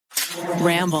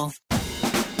Ramble.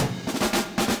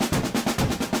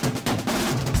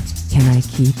 Can I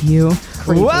keep you?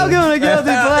 Creepy. Welcome to Guilty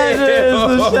Pleasures,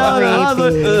 the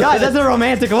show. Guys, that's a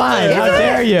romantic line. How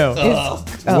dare you?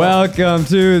 Welcome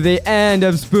to the end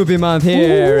of Spoopy Month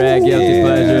here at Guilty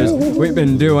Pleasures. We've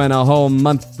been doing a whole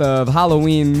month of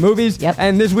Halloween movies,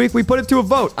 and this week we put it to a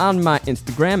vote on my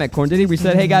Instagram at Corn Diddy. We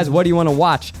said, hey guys, what do you want to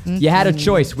watch? You had a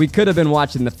choice. We could have been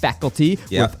watching The Faculty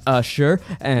with Usher.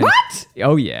 And What?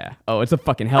 Oh yeah. Oh, it's a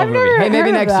fucking hell of a I've movie. never Hey,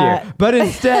 maybe heard of next year. that. But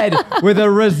instead, with a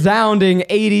resounding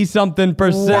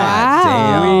 80-something%,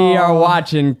 Wow. we are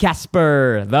watching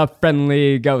Casper, the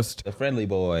friendly ghost. The friendly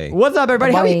boy. What's up,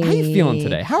 everybody? How you feeling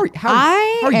today? How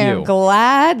are am you?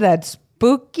 glad that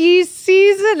spooky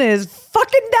season is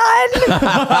fucking done. This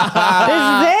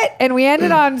is it. And we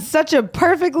ended on such a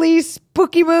perfectly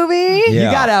spooky movie. Yeah.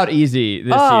 You got out easy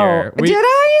this Oh, year. did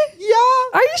I?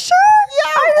 Yeah. Are you sure?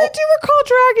 Yeah. I do recall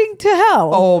dragging to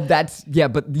hell. Oh,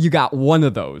 but you got one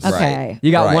of those. Okay.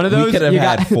 You got Right. one of those. We could have you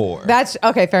had got, 4. That's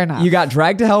okay. Fair enough. You got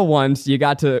dragged to hell once. You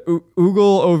got to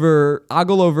ogle over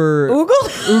Oogle?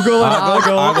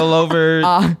 Ogle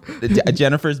over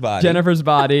Jennifer's body. Jennifer's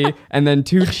body, and then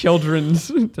 2 children's.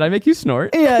 Did I make you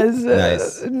snort? Yes.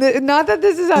 Nice. Not that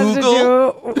this has to do.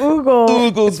 Oogle.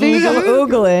 Oogle. Speaking of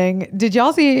oogling, did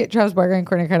y'all see Travis Barker and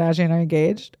Kourtney Kardashian are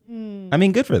engaged? I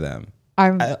mean, good for them.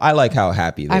 I'm I like how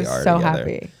happy they I'm are so together.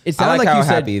 happy. It I sounded like like how you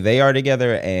said happy they are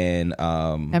together, and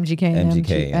MGK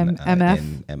and MF.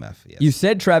 and MF. Yes. you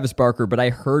said Travis Barker, but I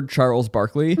heard Charles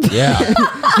Barkley. Yeah.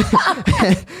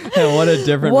 And what a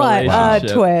different what a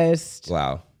relationship. twist.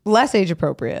 Wow. Less age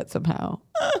appropriate somehow.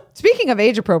 Speaking of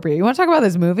age appropriate, you want to talk about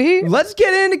this movie? Let's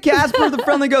get into Casper the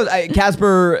Friendly Ghost.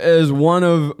 Casper is one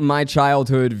of my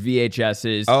childhood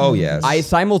VHSs. Oh, yes. I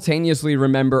simultaneously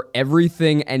remember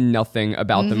everything and nothing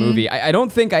about the movie. I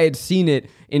don't think I had seen it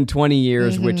in 20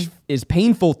 years, which is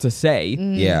painful to say.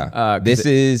 Yeah. This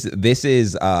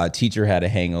is teacher had a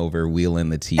hangover wheeling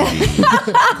the TV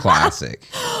classic.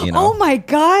 You know? Oh my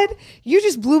God. You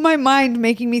just blew my mind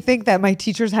making me think that my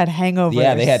teachers had hangovers.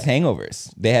 Yeah, they had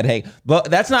hangovers. But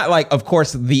that's not like, of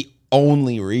course, the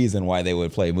only reason why they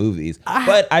would play movies.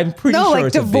 But I'm pretty no, sure like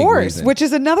it's a big divorce, reason. which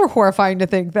is another horrifying to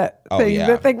think that Oh, thing yeah.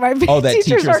 that think my Oh, that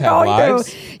teachers are teachers have going lives?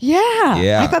 through. Yeah.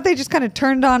 Yeah. I thought they just kind of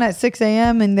turned on at 6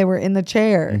 a.m. and they were in the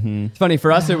chair. It's funny,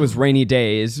 for us it was rainy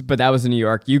days, but that was in New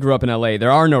York. You grew up in LA.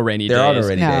 There are no rainy days. There are no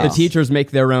rainy No. days. The teachers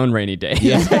make their own rainy days.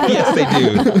 Yes, yes, they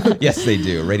do. Yes, they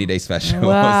do. Rainy day special. They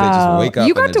Wow. just wake up.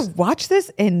 You and got to watch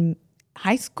this in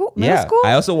high school, middle yeah. school?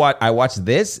 I also watched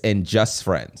this and Just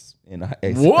Friends.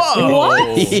 Whoa.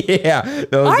 What? Yeah.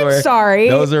 I'm sorry.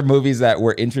 Those are movies that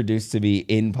were introduced to me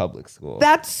in public school.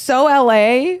 That's so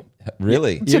LA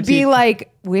Really? to be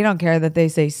like, we don't care that they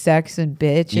say sex and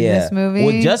bitch in this movie.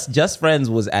 Well, Just Friends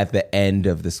was at the end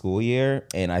of the school year,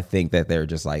 and I think that they're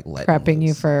just like letting prepping you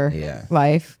loose. for Yeah.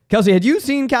 life. Kelsey, had you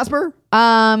seen Casper?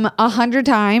 100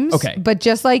 times. Okay. But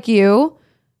just like you,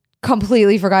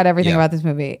 completely forgot everything Yeah. about this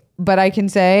movie. But I can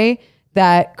say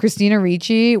that Christina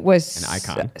Ricci was An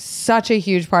icon. such a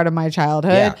huge part of my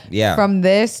childhood. Yeah, yeah. From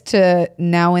this to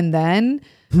Now and Then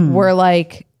were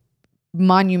like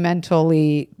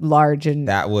monumentally large and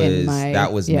That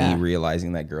was yeah. me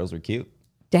realizing that girls were cute.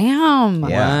 Damn.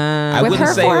 Yeah. Wow. I With wouldn't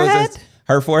her say it was forehead?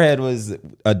 her forehead was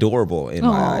adorable in my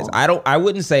Aw. eyes. I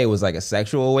wouldn't say it was like a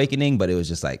sexual awakening, but it was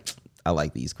just like I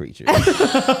like these creatures.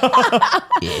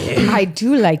 I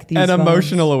do like these An ones.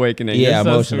 emotional awakening. Yeah, It's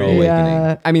so emotional sweet. awakening.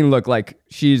 Yeah. I mean, look, like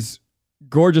she's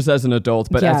gorgeous as an adult,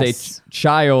 but as Yes. a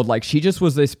child, like she just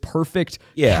was this perfect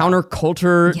Yeah.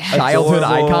 counterculture Yes. childhood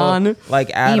Adorable, icon. like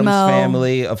Adam's Emo.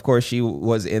 Family. Of course, she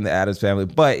was in the Adam's Family,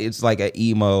 but it's like an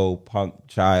emo punk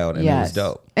child, and it was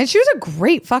dope. And she was a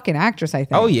great fucking actress, I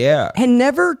think. Oh yeah, And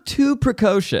never too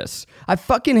precocious. I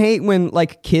fucking hate when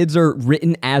like kids are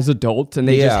written as adults and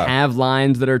they Yeah. just have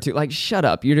lines that are too like shut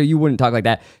up. You wouldn't talk like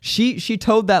that. She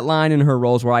towed that line in her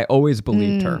roles where I always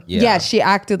believed her. Yeah, she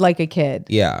acted like a kid.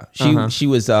 yeah. She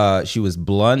was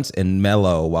blunt and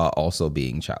mellow while also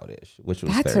being childish, which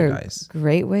was That's very a nice.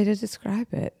 great way to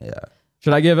describe it. Yeah,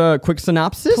 Should I give a quick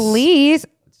synopsis? Please.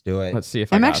 let's do it. Let's see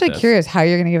if I'm I got actually this. curious how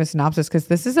you're going to give a synopsis because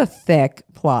this is a thick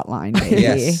plot line, baby.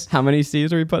 Yes. How many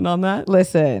C's are we putting on that?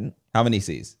 Listen. How many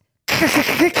C's?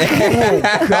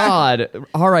 God,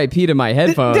 R.I.P. to my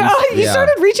headphones. You Yeah.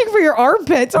 started reaching for your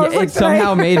armpits. I was It like,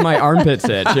 somehow made my armpits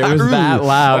itch. It was that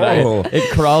loud. Oh. It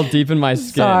crawled deep in my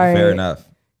skin. Sorry. Fair enough.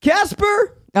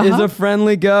 Casper is a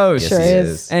friendly ghost. Yes, Sure he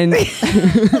is. And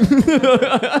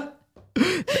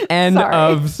End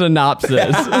of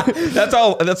synopsis. That's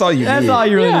all you need. That's all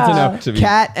you really need to know.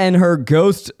 Kat and her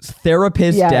ghost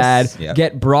therapist dad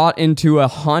get brought into a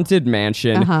haunted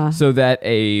mansion so that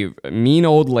a mean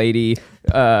old lady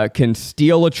can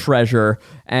steal a treasure,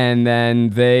 and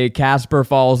then Casper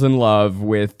falls in love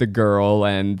with the girl,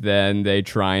 and then they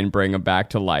try and bring him back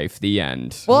to life. The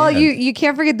end. Well, you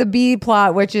can't forget the B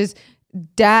plot, which is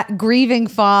grieving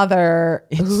father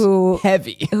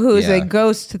who's a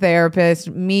ghost therapist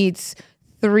meets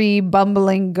 3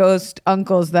 bumbling ghost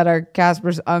uncles that are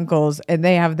Casper's uncles, and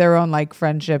they have their own like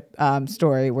friendship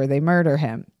story where they murder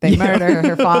him. They murder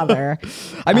her father.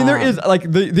 I mean, there is like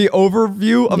the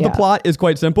overview of the plot is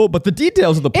quite simple, but the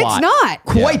details of the plot not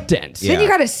quite dense. Then you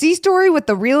got a C story with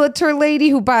the realtor lady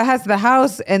who has the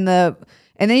house and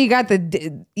then you got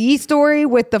the E story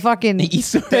with the fucking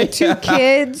the 2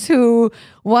 kids who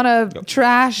want to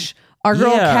trash our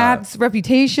girl Kat's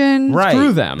reputation. Right.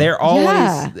 Screw them. They're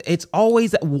always, it's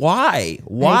always, why?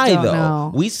 Why though?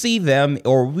 Know. We see them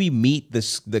or we meet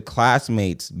the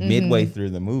classmates midway through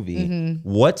the movie.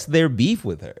 What's their beef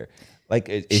with her?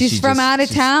 Like, she's from out of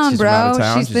town, bro.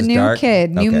 She's the new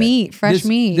kid, new meat, fresh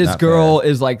meat. This girl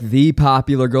is like the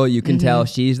popular girl. You can tell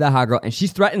she's the hot girl, and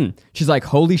she's threatened. She's like,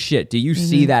 "Holy shit! Do you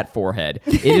see that forehead?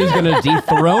 It is gonna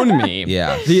dethrone me."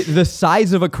 Yeah, the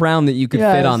size of a crown that you could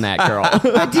fit on that girl.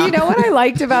 But do you know what I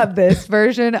liked about this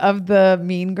version of the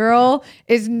mean girl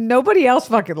is nobody else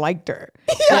fucking liked her.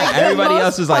 Yeah, everybody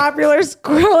else is like popular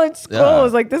girl in school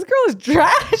was like, this girl is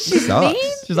trash. She's mean.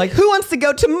 She's like, who wants to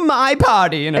go to my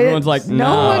party? And everyone's like,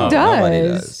 no one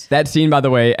does. That scene, by the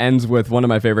way, ends with one of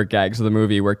my favorite gags of the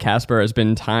movie where Casper has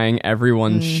been tying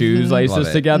everyone's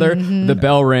shoelaces together. The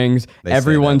bell rings.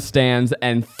 Everyone stands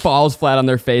and falls flat on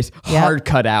their face. Hard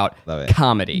cut out.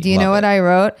 Comedy. Do you know what I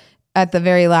wrote at the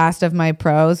very last of my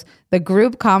prose? The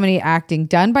group comedy acting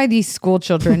done by these school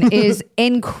children is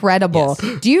incredible.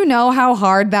 Yes. Do you know how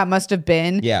hard that must have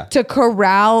been to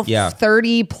corral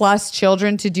 30 plus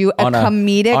children to do a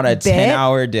comedic on a bit?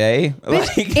 10-hour day?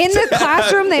 Like, in the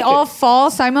classroom, they all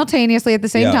fall simultaneously at the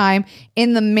same time.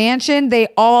 In the mansion, they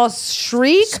all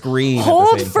scream,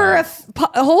 hold for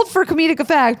comedic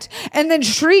effect, and then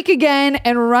shriek again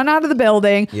and run out of the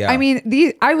building. Yeah. I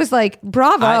mean, I was like,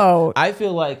 bravo. I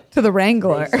feel like to the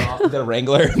Wrangler,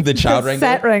 the child wrangler,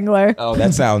 set wrangler. Oh,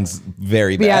 that sounds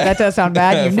very bad. Yeah, that does sound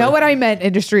bad. You know what I meant,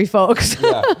 industry folks.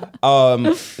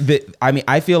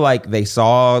 I feel like they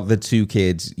saw the 2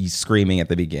 kids screaming at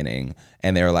the beginning,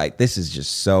 and they were like, "This is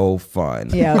just so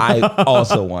fun. Yeah. I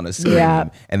also want to scream." Yeah.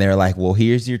 And they're like, "Well,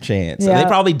 here's your chance." Yeah. And they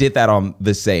probably did that on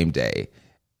the same day.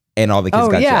 And all the kids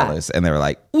got jealous, and they were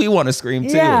like, "We want to scream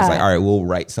too." Yeah. It's like, all right, we'll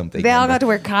write something. They all got to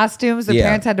wear costumes. The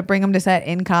parents had to bring them to set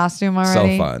in costume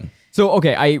already. So fun. So,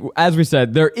 okay, as we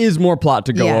said, there is more plot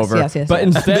to go over. Yes, but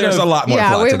instead there's a lot more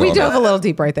plot to go over. We dove a little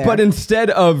deep right there. But instead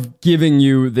of giving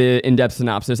you the in-depth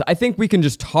synopsis, I think we can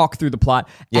just talk through the plot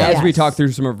as we talk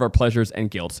through some of our pleasures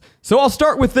and guilts. So I'll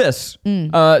start with this.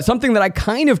 Something that I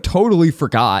kind of totally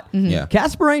forgot. Yeah.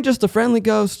 Casper ain't just a friendly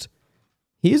ghost.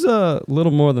 He's a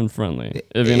little more than friendly.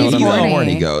 If you know what I mean. He's a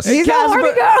horny ghost. He's a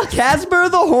horny ghost. Casper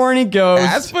the horny ghost.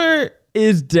 Casper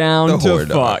is down to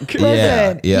fuck.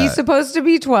 Listen, he's supposed to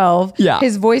be 12. Yeah.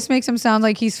 His voice makes him sound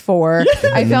like he's 4.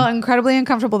 I felt incredibly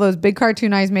uncomfortable. Those big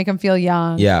cartoon eyes make him feel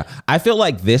young. Yeah. I feel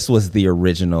like this was the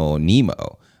original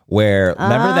Nemo. Where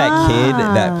remember that kid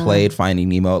that played Finding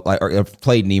Nemo, or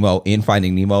played Nemo in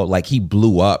Finding Nemo? Like, he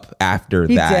blew up after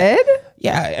that. He did?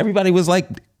 Yeah. Everybody was like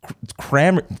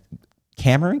clambering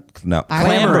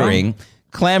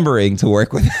to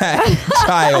work with that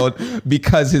child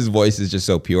because his voice is just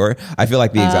so pure. I feel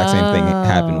like the exact same thing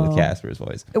happened with Casper's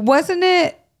voice. Wasn't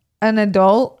it an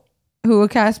adult who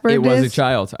Casper did? It was a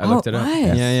child. I looked it up.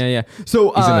 Was. Yeah.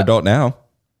 So he's an adult now.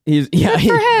 Good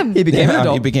for him. He became an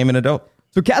adult. He became an adult.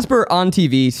 So Casper on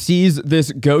TV sees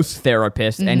this ghost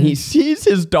therapist and he sees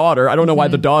his daughter. I don't know why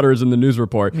the daughter is in the news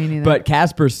report. Me neither. But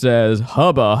Casper says,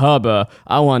 hubba, hubba,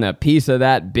 I want a piece of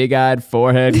that big-eyed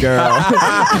forehead girl.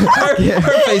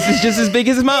 her face is just as big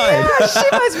as mine. Yeah, she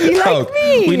must be like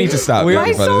me. We need to stop.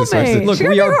 My soulmate. Look,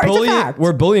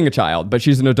 we're bullying a child, but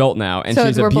she's an adult now, and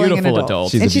she's a beautiful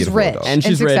adult. And she's rich. And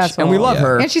she's rich, and we love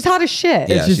her. And she's hot as shit.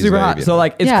 Yeah, she's super hot. So,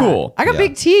 like, it's cool. I got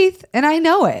big teeth, and I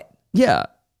know it. Yeah.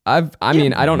 I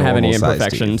mean, I don't have any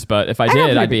imperfections, but if I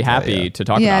did, I'd be happy to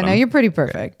talk about them. Yeah, no, you're pretty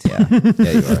perfect. Yeah,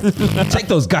 you are. Take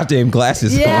those goddamn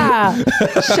glasses. Yeah,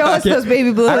 show us those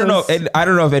baby blues. I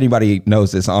don't know if anybody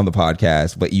knows this on the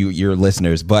podcast, but your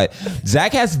listeners. But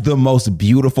Zach has the most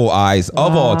beautiful eyes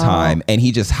of all time, and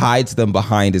he just hides them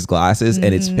behind his glasses.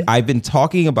 And I've been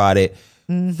talking about it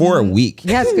for a week.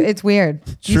 Yeah, it's weird.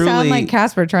 You sound like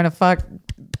Casper trying to fuck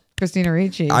Christina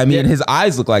Ricci. I mean, his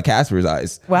eyes look like Casper's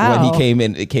eyes. Wow. When he came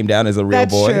in, it came down as a real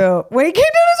boy. That's true. When he came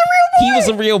down as a real boy. He was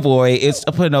a real boy. It's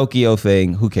a Pinocchio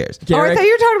thing. Who cares? Garrick? I thought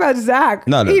you were talking about Zach.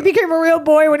 No. He became a real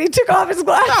boy when he took off his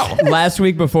glasses. No. Last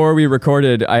week before we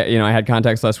recorded, I had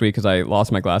contacts last week because I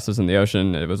lost my glasses in the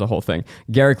ocean. It was a whole thing.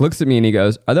 Garrick looks at me and he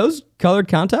goes, "Are those colored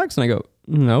contacts?" And I go,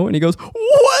 "No." And he goes,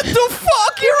 "What the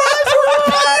fuck? Your eyes are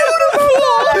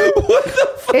beautiful." What the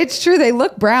fuck? It's true. They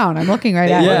look brown. I'm looking right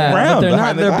at them. Brown, but they're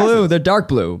not. the They're glasses. blue. They're dark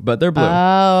blue, but they're blue.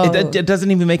 Oh. It doesn't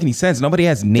even make any sense. Nobody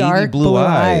has navy Dark blue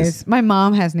eyes. My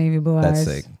mom has navy blue eyes. That's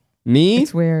sick. Me,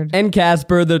 It's weird. and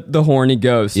Casper, the horny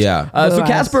ghost. Yeah. So Blue eyes.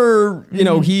 Casper,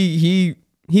 he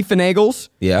finagles.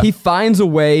 Yeah. He finds a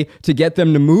way to get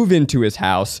them to move into his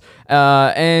house.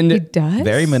 And He does?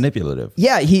 Very manipulative.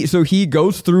 yeah, he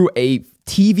goes through a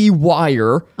TV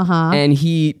wire and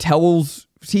he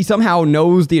somehow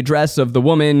knows the address of the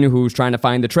woman who's trying to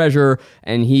find the treasure,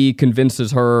 and he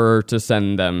convinces her to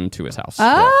send them to his house.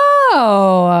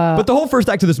 Oh. But the whole first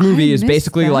act of this movie I is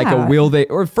basically missed like that.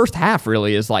 or first half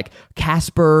really is like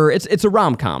Casper. It's a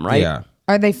rom-com, right? Yeah.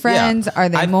 Are they friends? Yeah. Are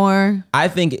they more? I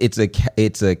think it's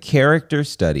a character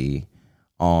study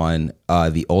on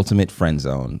the ultimate friend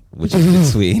zone, which is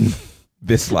between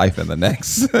this life and the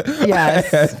next.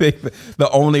 Yes. I think the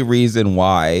only reason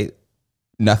why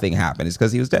nothing happened is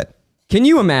because he was dead. Can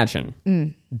you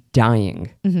imagine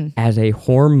dying as a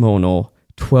hormonal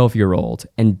 12-year-old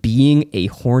and being a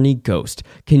horny ghost?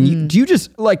 Can you do you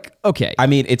just like okay? I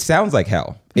mean, it sounds like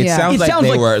hell. It Yeah. sounds It like sounds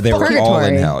they like were all in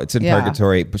purgatory. hell. It's in Yeah.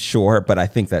 purgatory, but sure, but I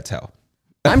think that's hell.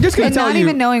 I'm just going And to tell not you,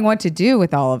 even knowing what to do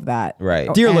with all of that.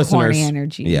 Right. Dear And listeners, horny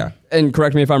energy. Yeah. and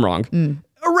correct me if I'm wrong,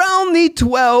 around the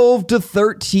 12 to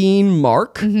 13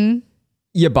 mark,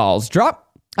 your balls drop.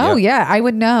 Oh, yeah. I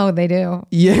would know. They do.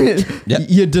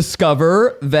 You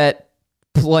discover that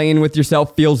playing with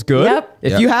yourself feels good. Yep.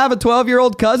 If you have a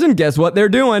 12-year-old cousin, guess what they're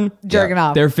doing? Jerking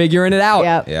off. They're figuring it out.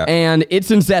 Yep. Yep. And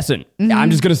it's incessant.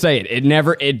 I'm just going to say it. It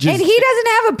just... And he doesn't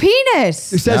have a penis.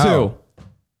 Says No. who?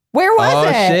 Where was Oh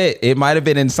it? shit! It might have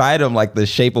been inside him, like the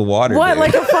Shape of Water. What, did.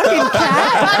 like a fucking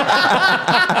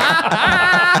cat?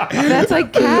 That's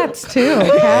like cats, too.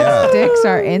 Cats' dicks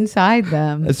are inside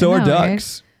them. So I are know, right?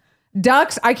 ducks.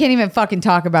 Ducks, I can't even fucking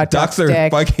talk about ducks ducks' are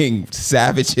dick. fucking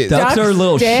savages. Ducks are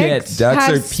little dicks shits. Ducks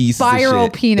have are pieces spiral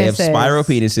of shit. They have penises. spiral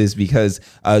penises because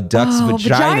a duck's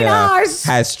vagina vaginas.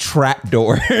 has trap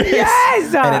doors.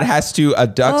 Yes! And it has to, a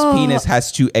duck's penis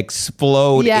has to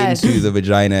explode Yes. into the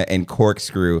vagina and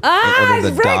corkscrew in order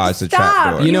to Rick, dodge the stop.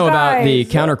 trap door. You know about the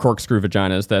guys. counter corkscrew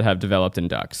vaginas that have developed in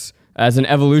ducks. As an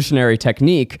evolutionary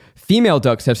technique, female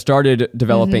ducks have started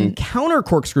developing counter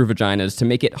corkscrew vaginas to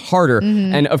make it harder.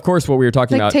 And of course, what we were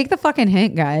talking Like, about. take the fucking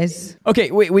hint, guys.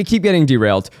 Okay, we keep getting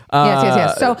derailed.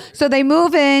 Yes. So they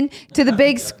move in to the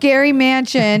big scary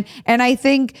mansion, and I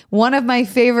think one of my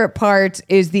favorite parts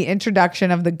is the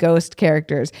introduction of the ghost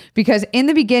characters, because in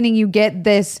the beginning you get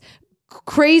this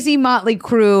crazy motley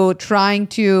crew trying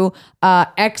to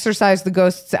exorcise the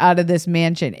ghosts out of this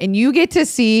mansion, and you get to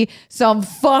see some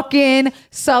fucking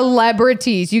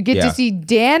celebrities. You get Yeah. to see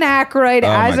Dan Aykroyd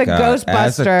Oh as my a God.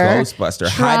 Ghostbuster. As a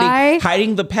Ghostbuster.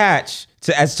 Hiding the patch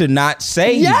as to not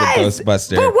say Yes! he's a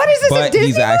Ghostbuster. But what is this, a But Disney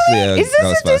he's actually a movie? Is this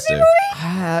Ghostbuster. a Disney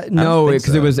movie? No, think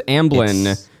because so. it was Amblin,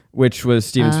 It's- which was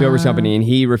Steven Spielberg's company, and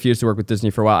he refused to work with Disney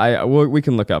for a while. We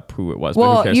can look up who it was. but who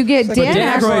Well, cares? you get Dan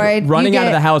Dan Aykroyd Aykroyd running you out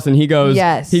of get- the house, and he goes,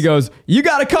 Yes. you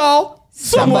got to call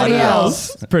somebody Somebody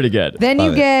else. It's pretty good. Then Love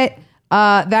you it. get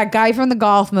that guy from the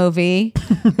golf movie.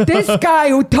 This guy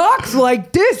who talks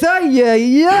like this.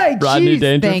 Yeah. Rodney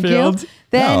Thank Dangerfield? you.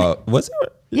 Then, Was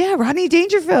it? yeah, Rodney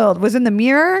Dangerfield was in The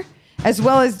Mirror, as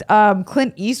well as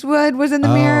Clint Eastwood was in The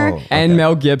Mirror. And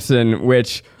Mel Gibson,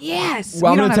 which Yes.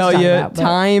 well, I'm we going don't to have tell talk you, about, but-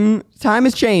 time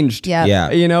has changed. Yeah.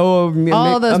 Yeah. You know,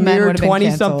 All those a men mere would've been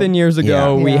 20-something canceled. years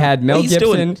ago, Yeah. we Yeah. had Mel he's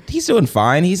Gibson. doing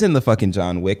fine. He's in the fucking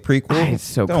John Wick prequel. It's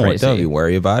so don't, crazy. Don't you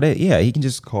worry about it. Yeah, he can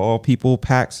just call people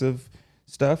packs of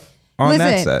stuff on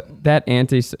that Listen. set. That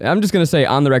I'm just going to say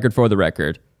on the record for the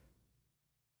record,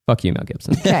 fuck you, Mel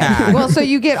Gibson. Okay. Well, so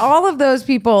you get all of those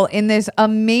people in this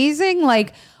amazing,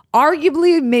 like,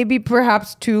 arguably maybe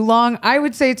perhaps too long. I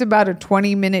would say it's about a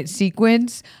 20-minute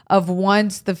sequence of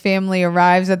once the family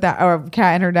arrives at the, or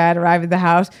Kat and her dad arrive at the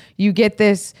house, you get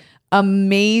this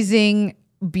amazing,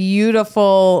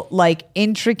 beautiful, like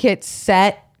intricate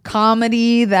set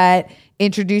comedy that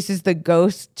introduces the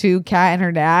ghost to Kat and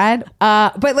her dad.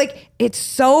 But like, it's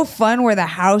so fun where the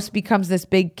house becomes this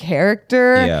big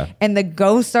character and the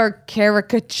ghosts are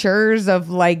caricatures of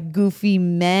like goofy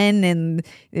men. And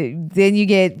then you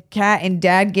get Kat and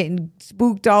dad getting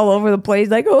spooked all over the place.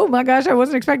 Like, oh my gosh, I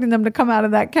wasn't expecting them to come out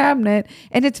of that cabinet.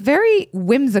 And it's very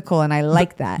whimsical. And I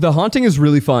like that. The haunting is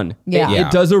really fun. Yeah.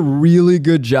 It does a really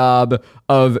good job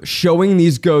of showing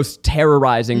these ghosts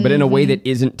terrorizing, but in a way that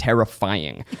isn't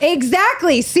terrifying.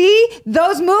 Exactly. See,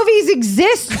 those movies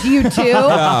exist, you two.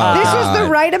 This was the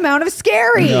right amount of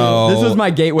scary. No, this was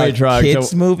my gateway drug.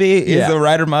 Kids movie is the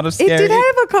right amount of scary. It did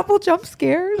have a couple jump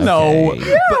scares. No,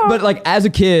 Okay. but like as a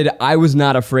kid, I was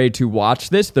not afraid to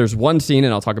watch this. There's one scene,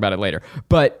 and I'll talk about it later.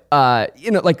 But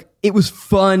like it was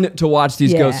fun to watch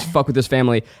these ghosts fuck with this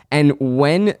family. And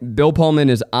when Bill Pullman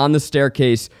is on the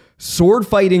staircase, sword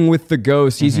fighting with the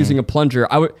ghost, he's using a plunger.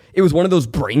 It was one of those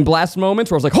brain blast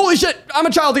moments where I was like, "Holy shit, I'm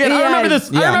a child again! I remember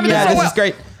this. I remember this so well." This is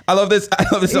great. I love this.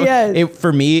 Yes.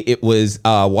 For me, it was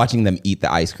watching them eat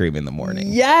the ice cream in the morning.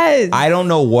 Yes. I don't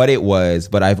know what it was,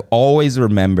 but I've always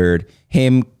remembered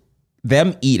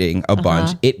them eating a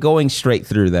bunch, it going straight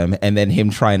through them, and then him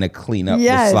trying to clean up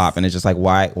the slop. And it's just like,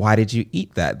 why did you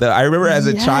eat that? I remember as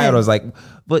a child, I was like,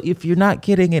 but if you're not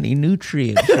getting any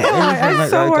nutrients. I'm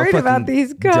so worried about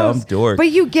these ghosts.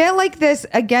 But you get like this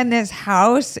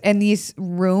house and these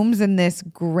rooms in this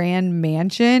grand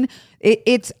mansion.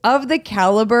 It's of the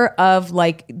caliber of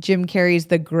like Jim Carrey's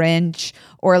The Grinch,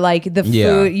 or like the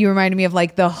food. You reminded me of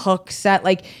like the Hook set.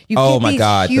 Like you get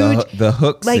these huge, the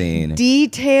Hook like, scene,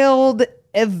 detailed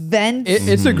events.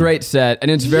 It's a great set,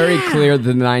 and it's very clear that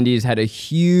the 90s had a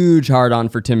huge hard-on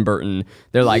for Tim Burton.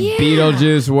 They're like,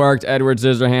 Beetlejuice worked, Edward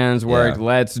Scissorhands worked,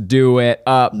 let's do it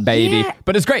up, baby.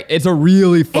 But it's great. It's a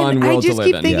really fun world to live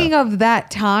in. I just keep thinking of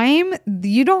that time.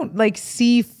 You don't like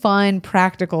see fun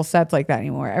practical sets like that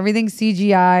anymore. Everything's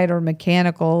CGI'd or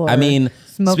mechanical. I mean,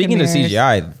 speaking of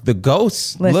CGI, the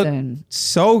ghosts look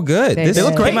so good. This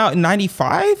came out in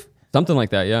 95? Something like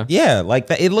that, yeah. Yeah, like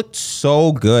that. It looked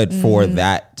so good for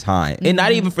that time. And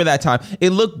not even for that time.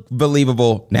 It looked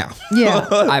believable now. Yeah.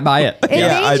 I buy it. It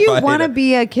made you want to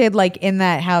be a kid like in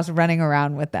that house running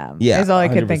around with them. Yeah. Is all I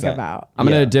could think about. I'm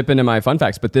going to dip into my fun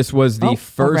facts, but this was the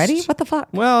first. Already? What the fuck?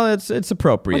 Well, it's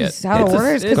appropriate. It's out of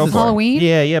orders because it's Halloween?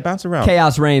 Yeah, bounce around.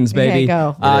 Chaos reigns, baby.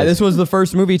 Okay, go. This was the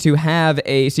first movie to have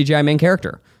a CGI main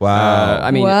character. Wow.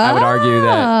 I mean, I would argue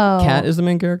that Kat is the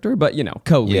main character, but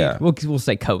co-lead. Yeah. We'll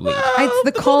say co-lead. It's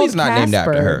the cult He's not named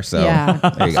after her, so yeah.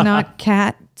 There you go. It's not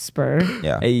Casper.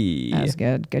 Yeah. Hey. That was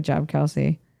good. Good job,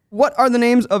 Kelsey. What are the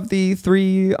names of the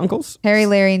three uncles? Harry,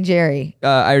 Larry, and Jerry.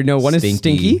 I know one is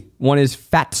Stinky, one is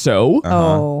Fatso.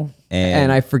 Oh.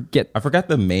 And I forgot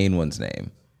the main one's name.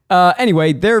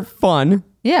 Anyway, they're fun.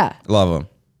 Yeah. Love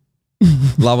them.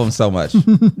 Love them so much.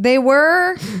 They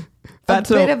were a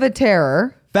bit of a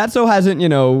terror. Fatso hasn't,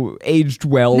 aged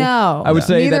well. No. I would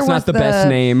say that's not the best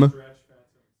name.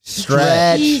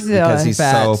 Stretch because he's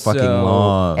so fucking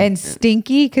long. And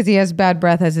Stinky because he has bad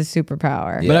breath as his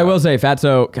superpower. Yeah. But I will say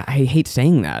Fatso, God, I hate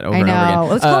saying that over and over again.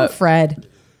 Let's call him Fred.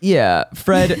 Yeah,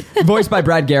 Fred, voiced by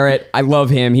Brad Garrett. I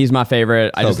love him. He's my favorite.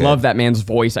 I just love that man's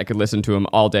voice. I could listen to him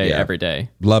all day, every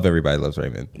day. Love Everybody Loves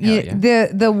Raymond.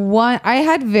 The one, I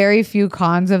had very few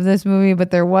cons of this movie, but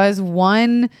there was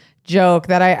one joke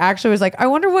that I actually was like, I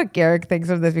wonder what Garrick thinks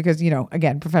of this because,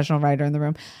 again, professional writer in the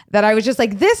room, that I was just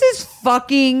like, this is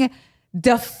fucking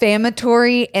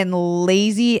defamatory and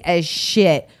lazy as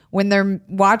shit when they're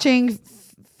watching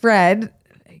Fred,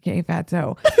 aka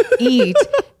Fatso, eat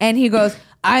and he goes,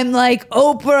 I'm like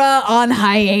Oprah on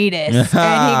hiatus.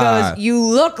 And he goes, you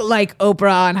look like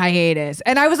Oprah on hiatus.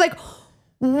 And I was like,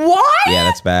 what? Yeah,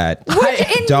 that's bad.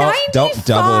 Don't double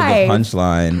the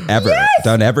punchline ever. Yes.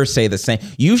 Don't ever say the same.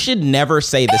 You should never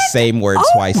say the same word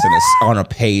twice on a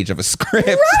page of a script.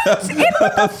 Right. And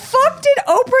what the fuck did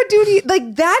Oprah do?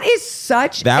 Like that is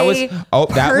such that was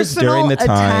during the time.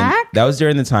 Attack? That was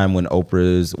during the time when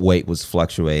Oprah's weight was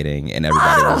fluctuating, and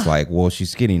everybody was like, "Well, she's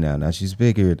skinny now. Now she's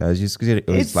bigger. Now she's skinny." It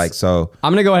was like so.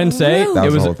 I'm gonna go ahead and say that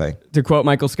was the whole thing. To quote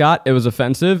Michael Scott, it was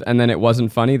offensive, and then it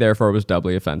wasn't funny. Therefore, it was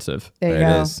doubly offensive. There you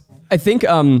go. I think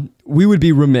we would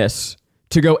be remiss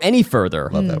to go any further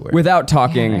without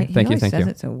talking. Yeah, thank you. Says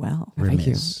it so well. Thank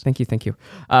you.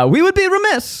 We would be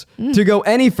remiss to go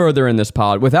any further in this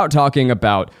pod without talking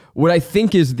about what I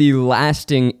think is the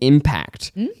lasting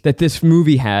impact that this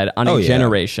movie had on a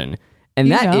generation,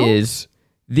 and that is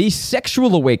the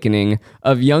sexual awakening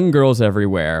of young girls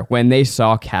everywhere when they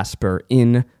saw Casper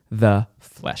in the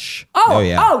flesh. Oh,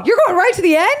 you're going right to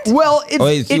the end? Well,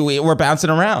 we're bouncing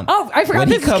around. Oh, I forgot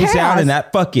when he comes down in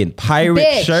that fucking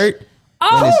pirate shirt.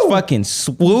 when his fucking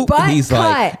swoop, he's cut.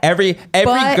 like every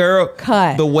girl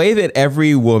cut. The way that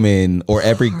every woman or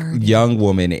every young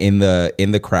woman in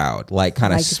the crowd like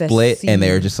kind of Like split and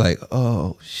they're just like,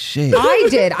 oh shit. I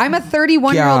did. I'm a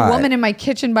 31-year-old woman in my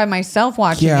kitchen by myself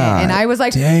watching it, and I was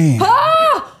like,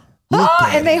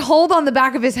 and they hold on the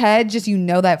back of his head, just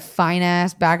that fine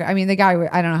ass back. I mean, the guy,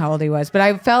 I don't know how old he was, but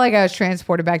I felt like I was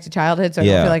transported back to childhood, so I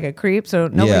don't feel like a creep. So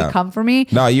nobody come for me.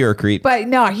 No, you're a creep. But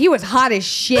no, he was hot as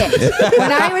shit.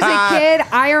 When I was a kid,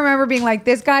 I remember being like,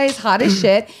 this guy is hot as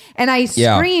shit. And I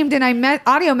screamed and I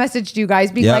audio messaged you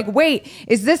guys being like, wait,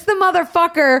 is this the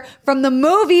motherfucker from the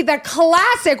movie, the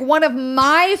classic, one of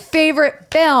my favorite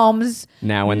films,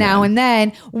 Now and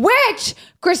Then, which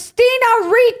Christina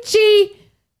Ricci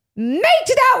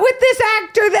mated out with this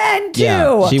actor then too.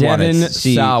 Yeah, Devin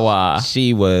Sawa.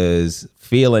 She was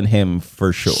feeling him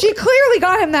for sure. She clearly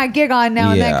got him that gig on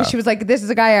Now and Then because she was like, this is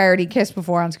a guy I already kissed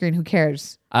before on screen. Who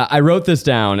cares? I wrote this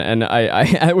down, and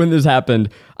I when this happened,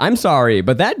 I'm sorry,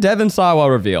 but that Devin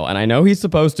Sawa reveal, and I know he's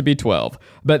supposed to be 12,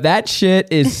 but that shit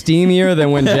is steamier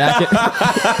than when Jack and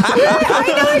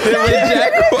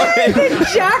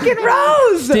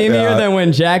Rose. Steamier than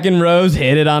when Jack and Rose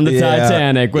hit it on the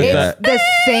Titanic. With the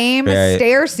same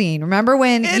stair scene. Remember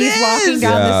when he's walking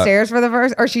down the stairs for the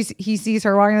first, or he sees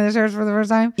her walking down the stairs for the first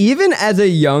time? Even as a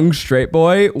young straight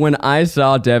boy, when I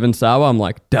saw Devin Sawa, I'm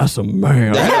like, that's a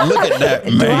man. Look at that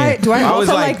man. Do I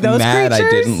also like those mad creatures?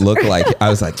 I didn't look like it. I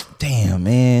was like, damn,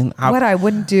 man. What I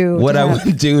wouldn't do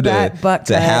to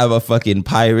have a fucking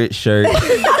pirate shirt.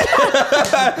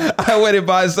 I went and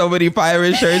bought so many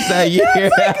pirate shirts that year.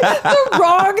 That's like the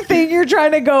wrong thing you're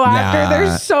trying to go after.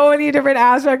 There's so many different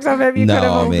aspects of him you could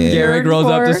have. Garrick rolls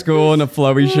up to school in a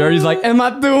flowy shirt. He's like, am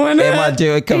I doing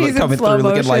it? Coming through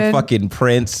looking like fucking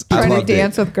Prince. Trying to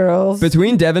dance with girls.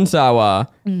 Between Devin Sawa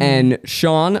and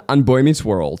Sean on Boy Meets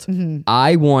World,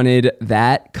 I wanted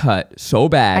that cut so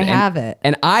bad. I have it.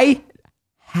 And I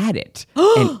had it.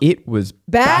 And it was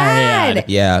bad.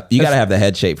 Yeah, you got to have the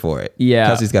head shape for it. Yeah.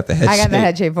 Kelsey's got the head shape. I got the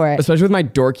head shape for it. Especially with my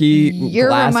dorky You're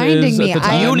glasses reminding me.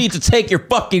 You need to take your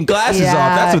fucking glasses off.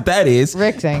 That's what that is.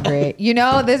 Rick's angry.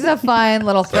 This is a fun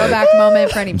little throwback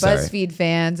moment for any BuzzFeed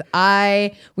fans.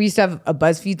 We used to have a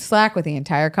BuzzFeed Slack with the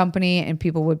entire company, and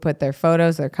people would put their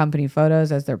company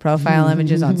photos as their profile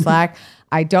images on Slack.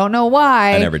 I don't know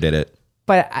why. I never did it.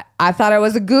 But I thought it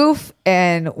was a goof.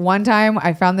 And one time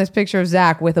I found this picture of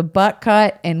Zach with a butt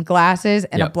cut and glasses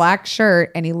and a black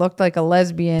shirt. And he looked like a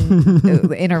lesbian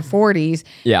in her 40s.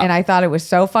 Yeah. And I thought it was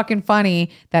so fucking funny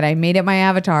that I made it my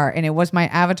avatar. And it was my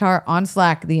avatar on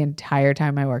Slack the entire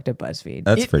time I worked at BuzzFeed.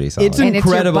 That's pretty solid. It's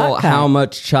incredible how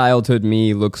much childhood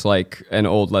me looks like an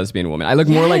old lesbian woman. I look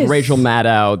more like Rachel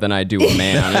Maddow than I do a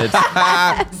man.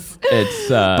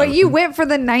 But you went for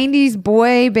the 90s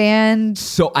boy band.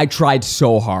 So I tried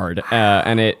so hard.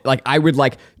 And I would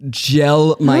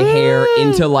gel my hair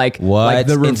into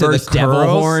the reverse devil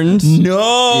horns. No.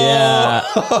 Yeah.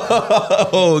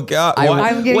 Oh God.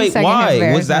 I'm getting Wait,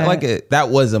 why? Was that that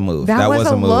was a move. That was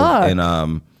a move in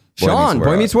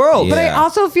Boy Meets World. Yeah. But I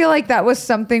also feel like that was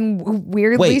something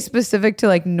weirdly specific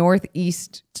to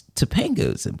Northeast.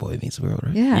 Topanga's in Boy Meets World,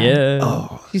 right? Yeah.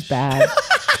 Oh, she's bad.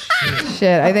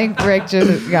 Shit, I think Rick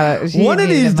just got one of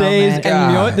these days, and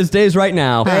you know what? This day is right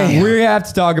now. We have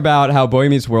to talk about how Boy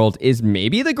Meets World is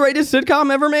maybe the greatest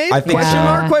sitcom ever made. I think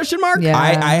question mark? Yeah.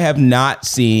 I have not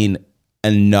seen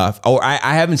enough, or I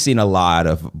haven't seen a lot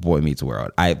of Boy Meets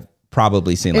World. I've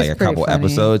probably seen a couple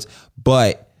episodes,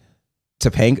 but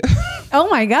Topanga. Oh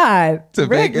my God,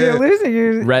 Rick, you're losing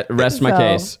your. Rest my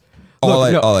case. All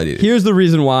I did. Here's the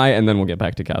reason why, and then we'll get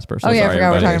back to Casper. So I sorry,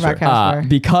 forgot we're talking about Casper.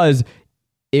 Because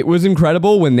it was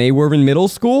incredible when they were in middle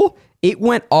school. It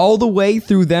went all the way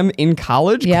through them in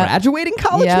college, graduating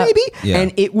college maybe,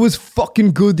 and it was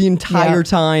fucking good the entire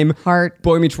time. Heart.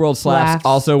 Boy Meets World slaps. Laughs.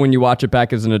 Also, when you watch it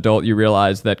back as an adult, you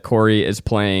realize that Corey is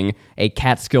playing a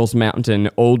Catskills Mountain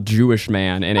old Jewish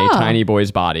man in a tiny boy's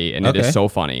body, and it is so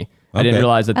funny. I didn't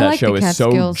realize that show is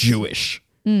so Jewish.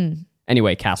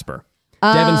 Anyway, Casper.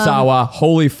 Devin Sawa,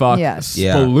 holy fuck,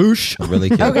 spaloosh. Really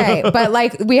cute. Okay, but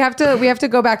we have to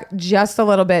go back just a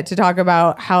little bit to talk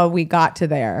about how we got to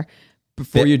there.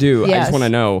 Before you do, I just want to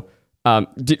know,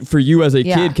 for you as a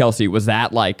kid, Kelsey, was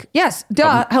that Yes,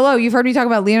 duh. Hello, you've heard me talk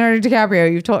about Leonardo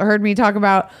DiCaprio. You've heard me talk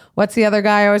about, what's the other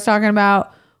guy I was talking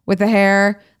about with the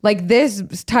hair?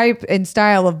 This type and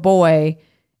style of boy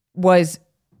was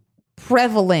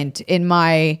prevalent in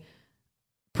my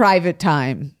private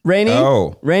time.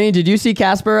 Rainey, did you see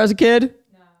Casper as a kid?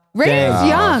 No. Rainey's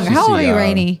young. How old are you,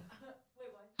 Rainey?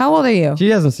 How old are you? She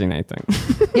hasn't seen anything.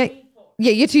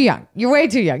 Yeah, you're too young. You're way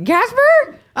too young.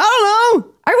 Casper? I don't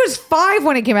know. I was 5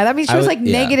 when it came out. That means she was like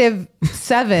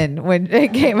 -7 when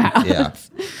it came out. Yeah.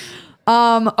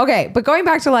 Okay, but going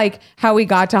back to like how we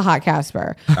got to Hot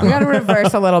Casper, we got to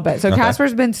reverse a little bit. So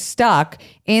Casper's been stuck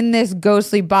in this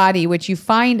ghostly body, which you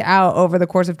find out over the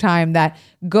course of time that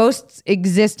ghosts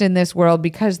exist in this world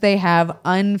because they have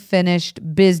unfinished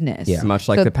business. Yeah. Much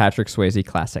like the Patrick Swayze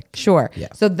classic. Sure. Yeah.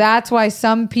 So that's why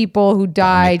some people who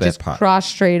die just cross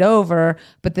straight over,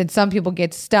 but then some people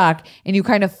get stuck, and you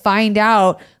kind of find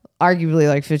out, arguably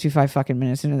like 55 fucking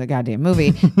minutes into the goddamn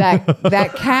movie,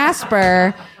 that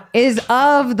Casper is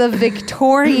of the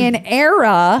Victorian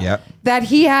era, that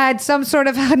he had some sort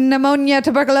of pneumonia,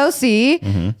 tuberculosis,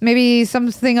 maybe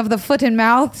something of the foot and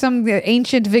mouth, some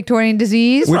ancient Victorian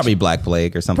disease. Probably Black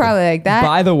Plague or something. Probably like that.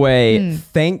 By the way,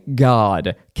 thank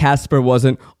God Casper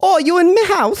wasn't, oh, you in my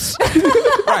house.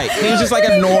 Right. He was just like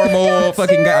a normal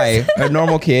fucking guy, a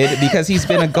normal kid, because he's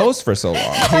been a ghost for so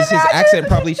long. His accent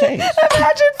probably changed.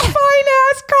 Imagine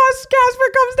fine-ass Casper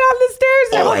comes down the stairs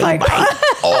and was like,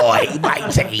 oi,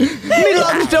 matey. Me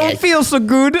lungs don't feel so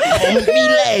good. Me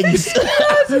legs.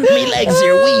 Me legs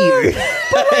are weird.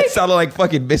 It sounded like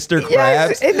fucking Mr. Krabs.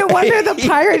 Yes, and no wonder the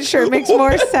pirate shirt makes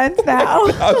more sense now.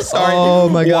 I'm sorry. Oh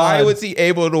my God. Why was he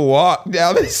able to walk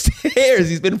down the stairs?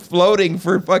 He's been floating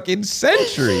for fucking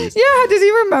centuries. Yeah, does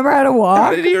he remember how to walk?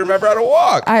 How did he remember how to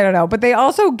walk? I don't know, but they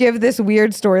also give this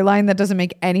weird storyline that doesn't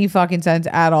make any fucking sense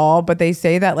at all, but they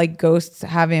say that like ghosts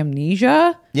have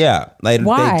amnesia. Yeah, like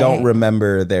Why? they don't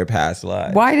remember their past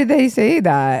lives. Why did they say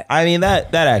that? I mean,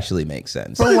 that actually makes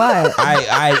sense. For what?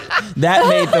 That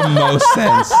made the most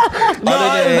sense.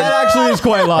 That actually is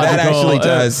quite logical. That actually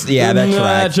does. Yeah, that's right.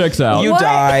 That checks out. What?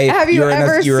 Die. Have you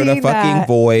ever you're in a seen fucking that?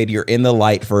 void. You're in the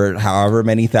light for however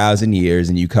many thousand years,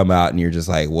 and you come out and you're just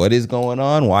like, what is going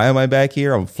on? Why am I back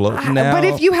here? I'm floating now. But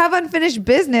if you have unfinished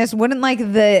business, wouldn't like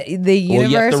the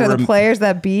universe or the players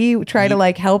that be try to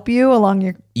like help you along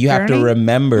your You journey? have to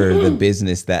remember the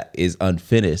business that is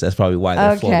unfinished. That's probably why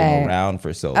they're floating around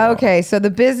for so long. Okay, so the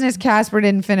business Casper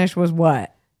didn't finish was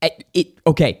what?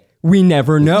 Okay, we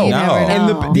never know. You never know. And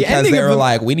the Because ending they of were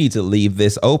like, we need to leave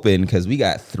this open because we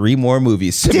got 3 more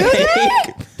movies to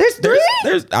make. There's 3?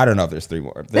 There's I don't know if there's 3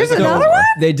 more. There's a couple another more. one?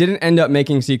 They didn't end up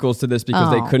making sequels to this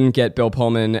because they couldn't get Bill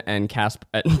Pullman and Casper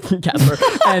and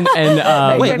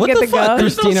Wait, what the fuck?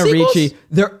 There's no Christina sequels? Ricci.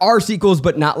 There are sequels,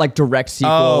 but not like direct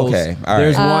sequels. Oh, okay. All right.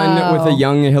 There's one with a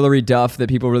young Hilary Duff that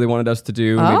people really wanted us to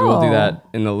do. Maybe we'll do that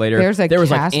in the later. There was like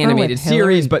Casper animated with Hilary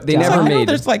series, but they Duff. never I know made.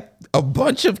 there's like a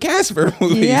bunch of Casper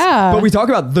movies. Yeah. But we talk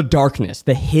about the darkness,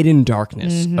 the hidden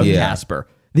darkness of Casper.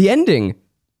 The ending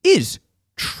is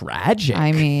tragic.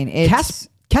 I mean, it's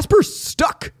Casper's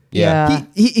stuck. Yeah.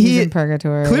 He's in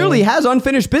purgatory. Clearly has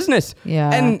unfinished business. Yeah.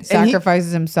 And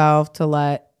sacrifices himself to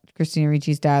let Christina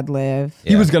Ricci's dad live.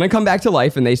 he was gonna come back to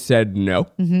life, and they said no.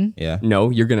 Yeah. No,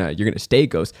 you're gonna stay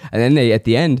ghost. And then they at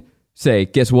the end say,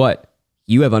 guess what?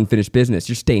 You have unfinished business.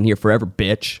 You're staying here forever,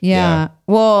 bitch. Yeah.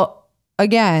 Well,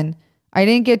 again, I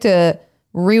didn't get to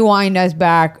rewind us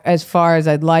back as far as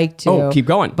I'd like to. Oh, keep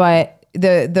going. But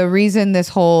the reason this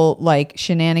whole like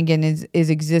shenanigan is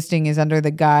existing is under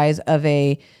the guise of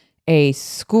a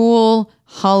school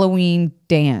Halloween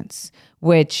dance,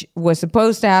 which was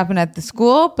supposed to happen at the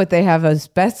school, but they have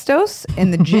asbestos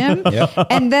in the gym.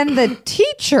 And then the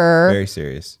teacher Very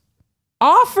serious.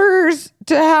 offers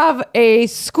to have a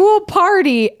school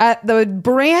party at the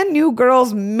brand new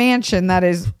girls' mansion that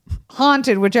is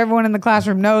haunted, which everyone in the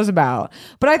classroom knows about.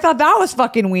 But I thought that was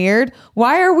fucking weird.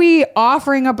 Why are we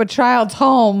offering up a child's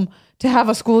home to have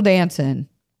a school dance in?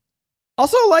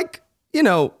 Also, like,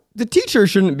 the teacher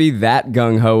shouldn't be that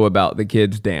gung-ho about the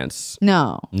kids' dance.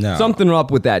 No. Something up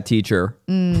with that teacher.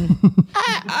 Let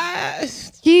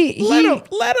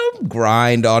them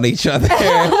grind on each other.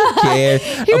 Who cares?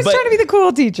 He was trying to be the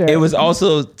cool teacher. It was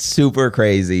also super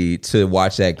crazy to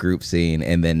watch that group scene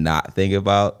and then not think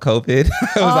about COVID. It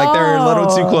was like they're a little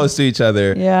too close to each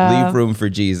other. Yeah. Leave room for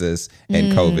Jesus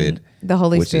and COVID. The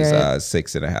Holy which Spirit. is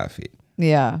 6.5 feet.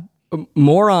 Yeah.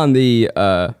 More on the...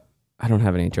 I don't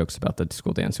have any jokes about the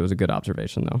school dance. It was a good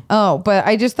observation, though. Oh, but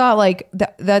I just thought like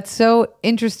that's so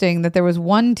interesting that there was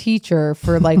one teacher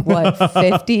for like what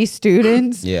 50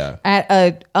 students. Yeah.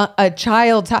 At a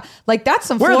child's house. Like that's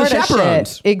some Where are the Florida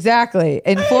chaperones? shit. Exactly.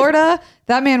 In Florida,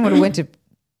 that man would have went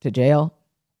to jail.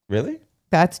 Really?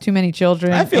 That's too many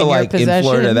children. I feel in your like in possession.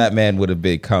 Florida, that man would have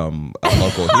become a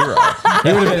local hero.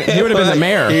 He would have been the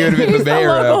mayor. He would have been He's the mayor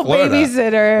local of Florida.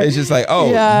 babysitter. It's just like,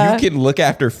 Yeah. you can look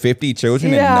after 50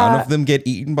 children Yeah. and none of them get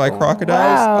eaten by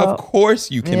crocodiles? Wow. Of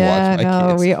course you can watch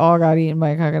my kids. We all got eaten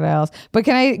by crocodiles. But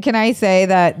can I say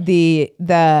that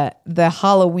the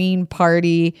Halloween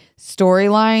party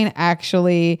storyline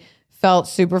actually felt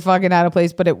super fucking out of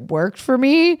place, but it worked for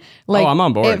me. Like, I'm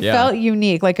on board. It felt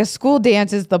unique. Like a school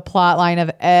dance is the plot line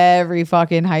of every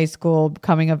fucking high school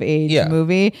coming of age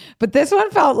movie. But this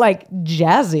one felt like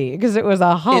jazzy because it was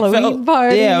a Halloween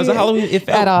party. Yeah, it was a Halloween. It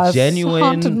felt at a genuine.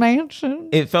 Haunted mansion.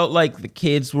 It felt like the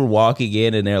kids were walking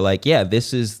in and they're like, yeah,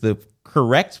 this is the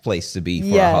correct place to be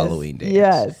for a Halloween dance.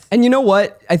 Yes. And you know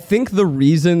what? I think the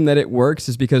reason that it works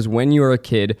is because when you're a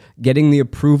kid, getting the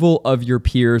approval of your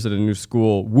peers at a new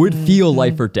school would feel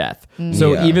life or death.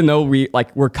 So even though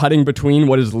we're cutting between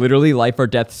what is literally life or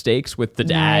death stakes with the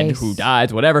dad who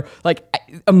dies, whatever, like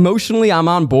emotionally I'm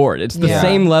on board. It's the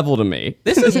same level to me.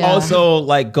 This is also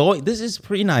like this is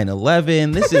pre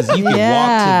 9/11. This is, you can walk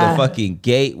to the fucking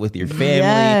gate with your family.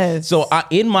 Yes. So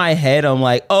in my head, I'm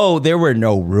like, oh, there were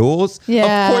no rules.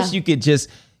 Yeah. Of course you could just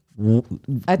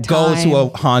go to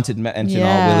a haunted mansion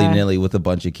all willy-nilly with a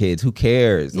bunch of kids. Who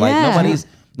cares? Like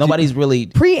nobody's really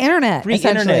pre-internet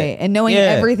essentially, and knowing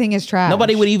everything is trash.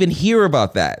 Nobody would even hear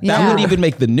about that. That wouldn't even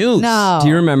make the news. No. Do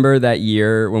you remember that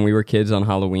year when we were kids on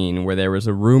Halloween where there was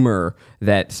a rumor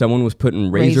that someone was putting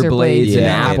razor blades in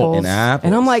apples?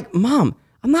 And I'm like, Mom,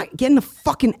 I'm not getting a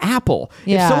fucking apple.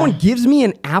 If someone gives me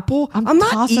an apple, I'm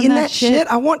not eating that shit.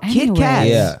 I want Kit Kats.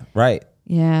 Yeah, right.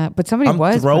 Yeah, but somebody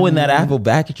I'm throwing that apple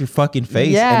back at your fucking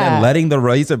face and then letting the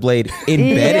razor blade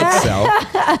embed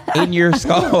itself in your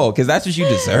skull, because that's what you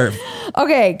deserve.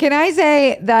 Okay, can I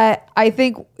say that I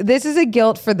think this is a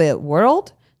guilt for the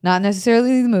world, not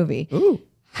necessarily the movie. Ooh.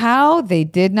 How they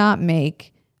did not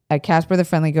make a Casper the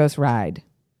Friendly Ghost ride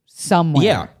somewhere.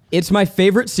 Yeah. It's my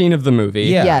favorite scene of the movie.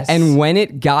 Yeah. Yes. And when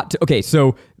it got to... Okay,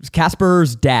 so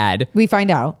Casper's dad... We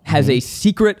find out. ...has a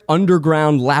secret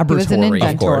underground laboratory. He was an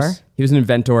inventor. Of course. He was an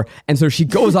inventor. And so she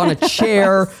goes on a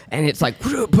chair and it's like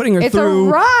putting her through.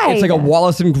 A ride. It's like a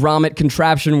Wallace and Gromit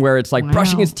contraption where it's like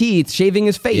brushing his teeth, shaving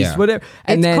his face, whatever.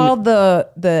 And it's then called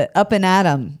the Up and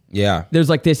Atom. Yeah. there's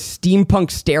like this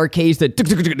steampunk staircase that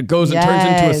goes and turns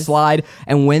into a slide.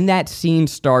 And when that scene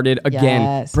started,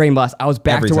 again, brain blast, I was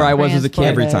back to where I was as a kid.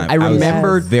 Every time. I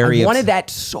remembered I wanted that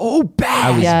so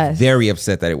bad. I was very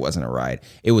upset that it wasn't a ride.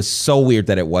 It was so weird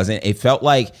that it wasn't. It felt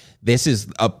like this is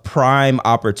a prime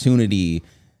opportunity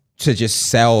to just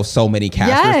sell so many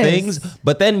Casper things.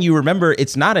 But then you remember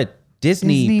it's not a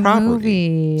Disney property.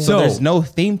 Movie. So there's no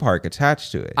theme park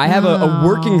attached to it. I have a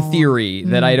working theory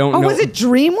that I don't know. Oh, was it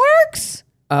DreamWorks?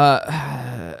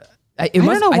 It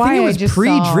must, don't know why I think it was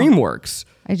pre-DreamWorks.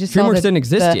 I just DreamWorks didn't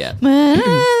exist yet.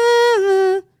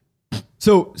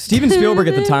 So Steven Spielberg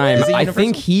at the time, I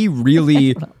think he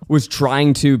really was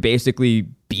trying to basically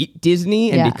beat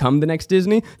Disney and become the next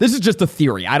Disney. This is just a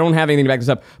theory. I don't have anything to back this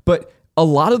up. But a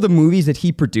lot of the movies that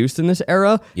he produced in this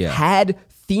era had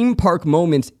theme park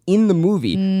moments in the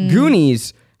movie.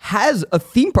 Goonies has a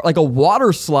theme park, like a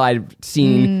water slide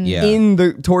scene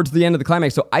towards the end of the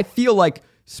climax. So I feel like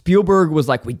Spielberg was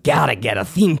like, we gotta get a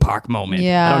theme park moment.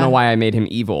 I don't know why I made him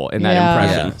evil in that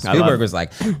impression. Spielberg was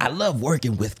like, I love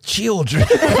working with children.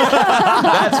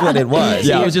 That's what it was.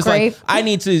 He was just like, I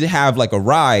need to have like a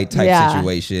ride type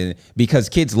situation because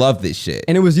kids love this shit.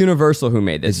 And it was Universal who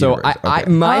made this. So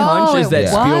my hunch is that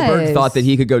Spielberg thought that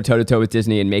he could go toe to toe with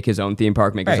Disney and make his own theme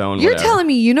park, make his own You're telling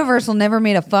me Universal never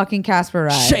made a fucking Casper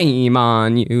ride? Shame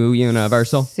on you,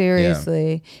 Universal.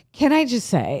 Seriously. Can I just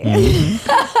say?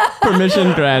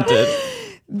 Permission granted.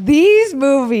 These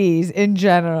movies in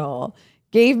general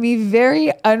gave me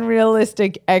very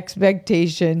unrealistic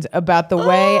expectations about the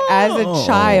way as a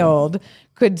child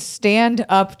could stand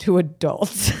up to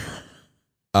adults.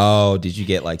 Oh, did you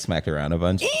get like smacked around a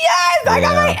bunch? Yes, I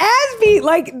got my ass beat.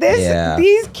 Like this,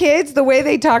 these kids, the way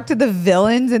they talk to the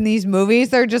villains in these movies,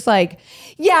 they're just like,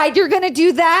 yeah, you're going to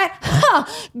do that? Huh,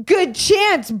 good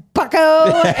chance,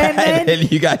 bucko. And then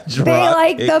you got dropped. They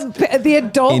like the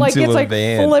adult like gets like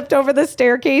flipped over the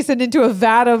staircase and into a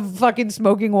vat of fucking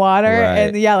smoking water.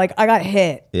 And like I got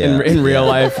hit. In real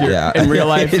life, in real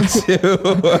life.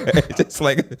 Just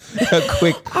like a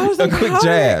quick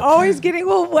jab. Always getting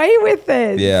away with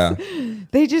this. Yeah.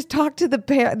 They just talk to the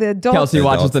adults. Kelsey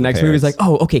watches the next movie. He's like,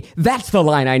 oh, okay, that's the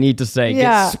line I need to say.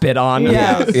 Get spit on.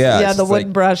 Yeah, the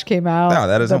wooden brush came out.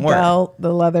 No, that doesn't work. Belt,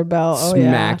 the leather belt. Oh,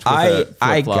 smacked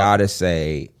I gotta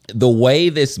say, the way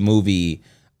this movie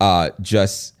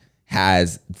just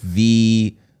has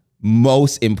the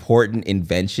most important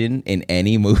invention in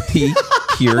any movie,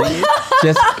 period.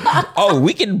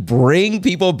 We can bring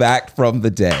people back from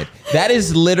the dead. That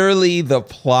is literally the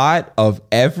plot of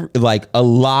a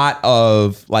lot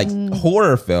of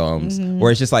horror films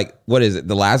where it's just like, what is it?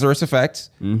 The Lazarus Effect,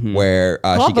 where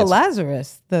she gets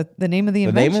Lazarus. The name of the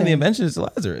invention. The name of the invention is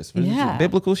Lazarus. Yeah.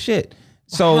 Biblical shit.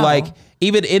 So like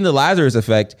even in the Lazarus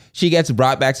effect, she gets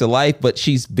brought back to life, but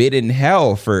she's been in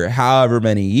hell for however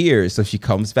many years. So she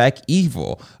comes back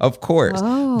evil, of course.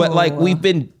 Oh. But like we've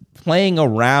been playing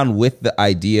around with the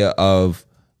idea of,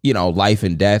 you know, life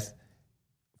and death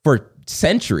for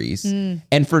centuries,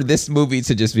 and for this movie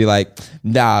to just be like,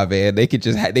 nah, man, they could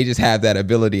just have that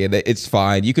ability and it's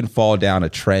fine. You can fall down a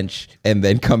trench and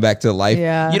then come back to life.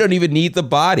 You don't even need the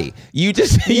body. You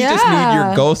just need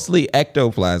your ghostly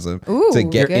ectoplasm to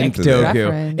get into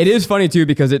it. It is funny too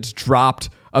because it's dropped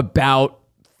about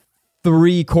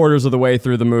 3/4 of the way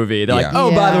through the movie. They're like,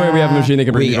 oh, by the way, we have a machine that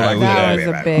can bring people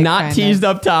back. Not teased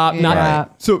up top.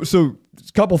 So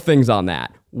a couple things on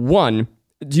that. One,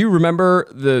 do you remember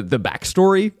the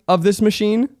backstory of this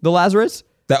machine, the Lazarus?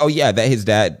 That his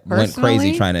dad went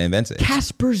crazy trying to invent it.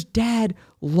 Casper's dad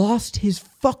lost his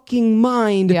fucking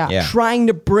mind trying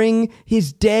to bring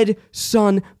his dead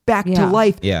son back to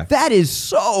life. Yeah. That is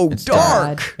so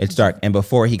dark. It's dark. And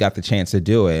before he got the chance to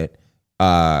do it,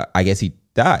 I guess he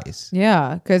dies.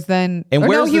 Yeah, because then... And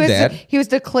where's the dad? He was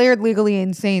declared legally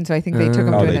insane, so I think they took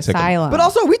him to an asylum. But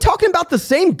also, are we talking about the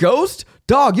same ghost?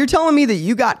 Dog, you're telling me that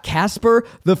you got Casper,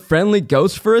 the friendly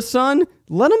ghost, for a son?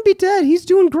 Let him be dead. He's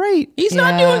doing great. He's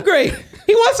not doing great.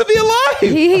 He wants to be alive.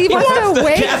 He wants to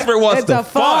wait. Casper wants to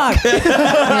fuck.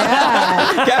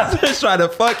 Casper's trying to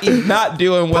fuck. He's not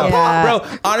doing well. Bro,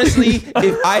 honestly,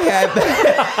 if I had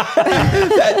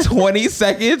that 20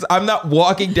 seconds, I'm not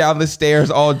walking down the stairs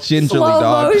all gingerly,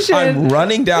 dog. Motion. I'm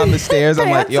running down the stairs. I'm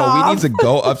like, yo, we need to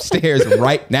go upstairs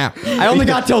right now. I only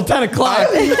got till 10 o'clock.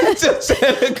 Till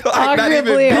 10 o'clock.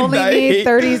 Arguably only need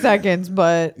 30 seconds,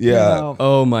 but you know.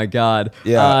 Oh my God.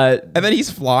 Yeah. And then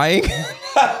he's flying.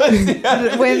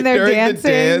 When they're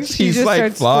dancing, he just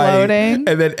starts floating.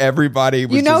 And then everybody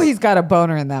was he's got a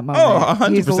boner in that moment. Oh,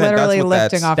 100%. He's literally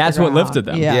lifting off That's the what ground. lifted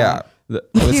them. Yeah.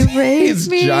 He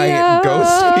raised me giant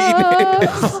ghost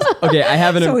penis. Okay, I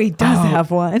have So he does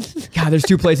have one. God, there's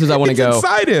two places I want to go.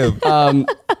 Inside him.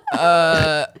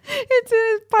 It's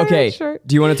his pirate shirt.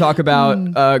 Do you want to talk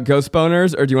about ghost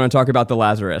boners or do you want to talk about the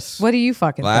Lazarus? What do you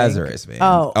fucking Lazarus, think?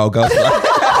 man. Oh, ghost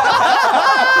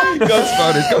Ghost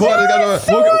boners.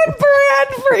 So on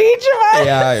brand for each of us.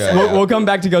 Yeah. We'll come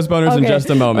back to ghost boners in just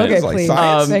a moment. Okay, please.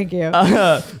 Thank you.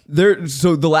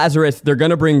 So the Lazarus, they're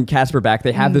gonna bring Casper back.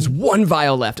 They have this one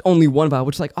vial left, only one vial,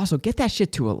 which is like, also get that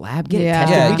shit to a lab, get it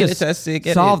tested. Yeah, get it tested,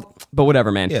 get solved. But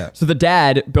whatever, man. Yeah. So the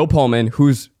dad, Bill Pullman,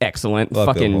 who's excellent, Love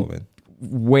fucking Bill Pullman.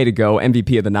 Way to go,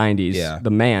 MVP of the 90s, the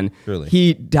man. Truly.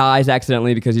 He dies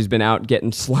accidentally because he's been out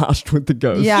getting sloshed with the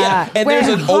ghost. Yeah. And there's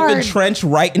an open trench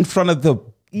right in front of the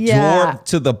door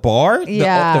to the bar?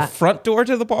 The front door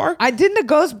to the bar? Didn't the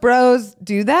Ghost Bros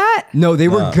do that? No, they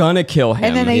were gonna kill him.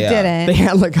 And then they didn't. They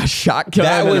had like a shotgun.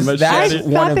 That's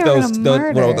one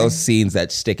of those scenes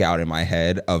that stick out in my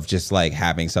head of just like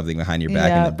having something behind your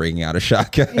back and then bringing out a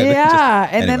shotgun. Yeah.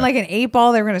 And then like an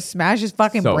 8-ball, they were gonna smash his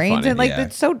fucking brains in. Like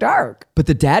it's so dark. But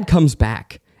the dad comes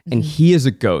back. And he is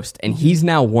a ghost, and he's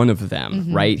now one of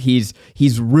them, right? He's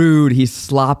rude, he's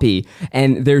sloppy,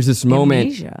 and there's this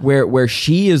moment where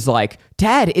she is like,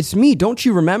 "Dad, it's me, don't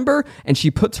you remember?" And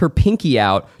she puts her pinky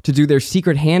out to do their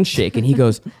secret handshake, and he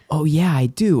goes, "Oh yeah, I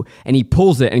do," and he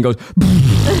pulls it and goes.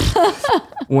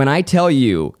 When I tell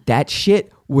you that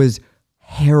shit was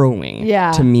harrowing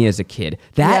to me as a kid.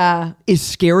 That is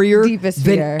scarier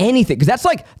than anything.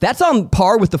 Because that's on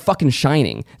par with the fucking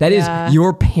Shining. That is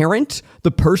your parent,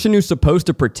 the person who's supposed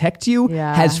to protect you,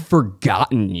 has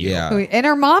forgotten you. Yeah. And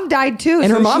her mom died too.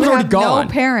 And her mom's already gone.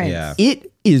 No parents. Yeah.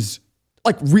 It is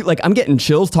like I'm getting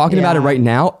chills talking about it right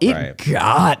now. It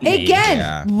got me.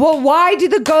 Again, well, why do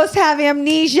the ghosts have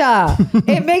amnesia?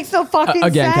 It makes no fucking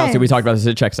sense. Again, Kelsey, we talked about this.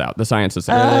 It checks out. The science is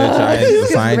sound. The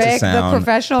science is sound. The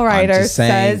professional writer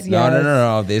says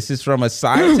no. This is from a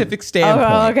scientific standpoint.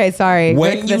 Oh, okay, sorry.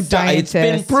 When you die, it's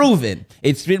been proven.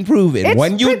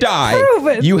 When you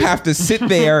die, you have to sit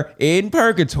there in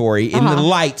purgatory in the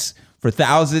lights for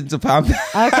thousands of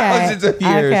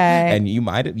years, and you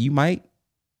might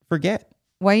forget.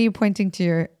 Why are you pointing to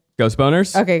your ghost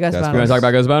boners? Okay, ghost boners. You want to talk about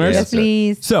ghost boners? Yes,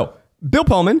 please. So, Bill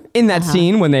Pullman, in that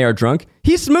scene when they are drunk,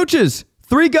 he smooches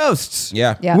 3 ghosts.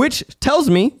 Yeah. Which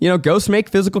tells me, ghosts make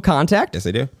physical contact. Yes,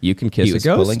 they do. You can kiss a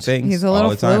ghost. Pulling things. He's a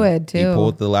little fluid, too. He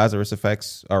pulled the Lazarus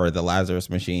effects or the Lazarus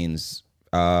machines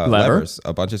levers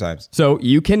a bunch of times. So,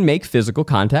 you can make physical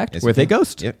contact with a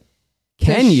ghost. Yep.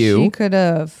 Can you? She could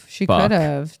have.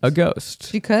 A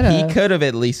ghost. She could have. He could have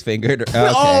at least fingered her.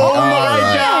 Okay. Oh my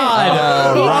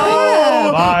God!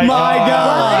 Oh my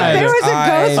God! If there was a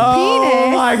ghost penis.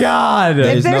 Oh my God!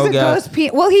 If there's a ghost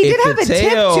penis. Well, he did have a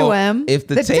tip to him. If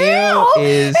the tail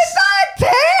is. It's not a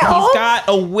tail. He's got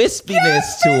a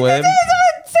wispiness to him. This is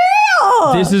a tail.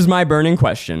 This is my burning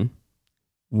question.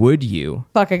 Would you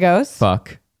fuck a ghost?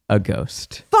 Fuck a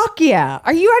ghost. Fuck yeah.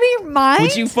 Are you out of your mind?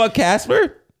 Would you fuck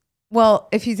Casper? Well,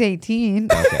 if he's 18.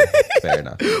 Okay, fair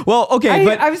enough. Well, okay,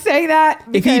 but I'm saying that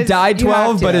if he died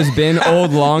 12 but has been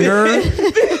old longer.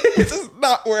 This is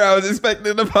not where I was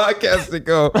expecting the podcast to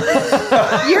go.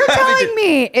 You're telling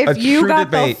me if you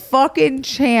got the fucking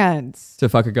chance to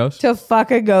fuck a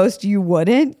ghost? You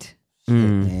wouldn't?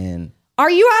 Man. Are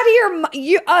you out of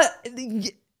your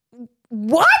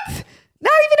what?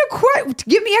 Not even a question.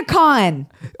 Give me a con.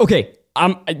 Okay,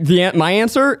 my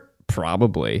answer,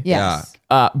 probably. Yes.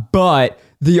 But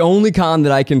the only con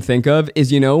that I can think of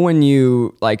is, when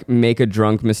you like make a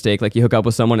drunk mistake, like you hook up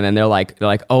with someone and then they're like,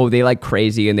 oh, they like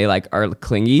crazy and they like are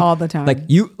clingy all the time. Like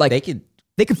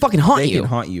they can fucking haunt you. They can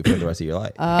haunt you for the rest of your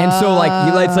life. And so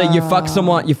let's say you fuck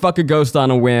someone, you fuck a ghost on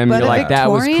a whim. But you're like, that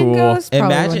was cool.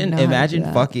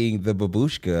 Imagine fucking the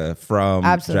babushka from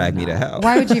Drag Me to Hell.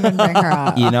 Why would you even bring her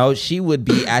up? She would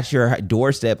be at your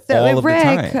doorstep all of the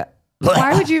time.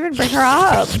 Why would you even bring her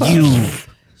up?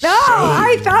 No,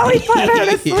 I thought we put her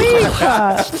to sleep.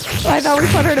 I thought we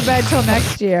put her to bed till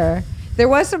next year. There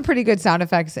was some pretty good sound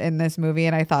effects in this movie,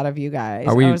 and I thought of you guys.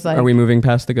 Are we moving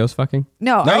past the ghost fucking?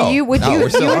 No. You would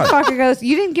fuck a ghost?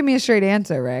 You didn't give me a straight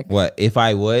answer, Rick. What if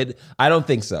I would? I don't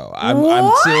think so. I'm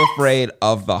too afraid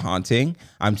of the haunting.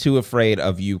 I'm too afraid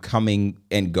of you coming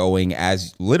and going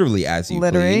as you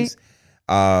please.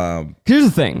 Here's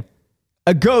the thing: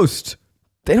 a ghost.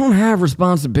 They don't have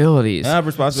responsibilities.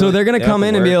 So they're going to come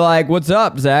in and be like, what's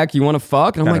up, Zach? You want to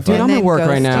fuck? And I'm like, dude, I'm at work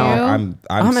right now. I'm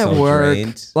at so work.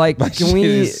 Drained. Like, can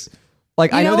we...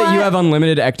 Like, I know that you have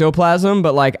unlimited ectoplasm,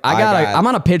 but like, I'm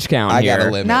on a pitch count here. I got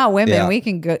a limit. Not women. Yeah. We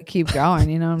can keep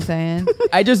going. You know what I'm saying?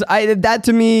 That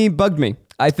to me bugged me.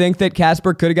 I think that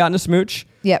Casper could have gotten a smooch.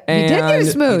 Yep. He did get a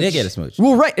smooch. He did get a smooch.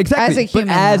 Well, right. Exactly. As a human.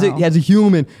 But as a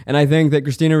human. And I think that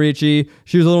Christina Ricci,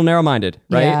 she was a little narrow-minded,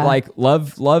 right? Yeah. Like,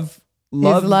 love is love.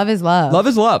 Love is love. Love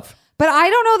is love. But I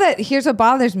don't know that. Here's what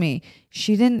bothers me.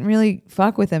 She didn't really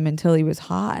fuck with him until he was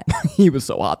hot. He was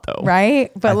so hot though. Right?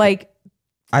 But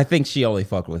I think she only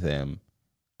fucked with him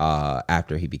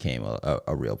after he became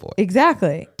a real boy.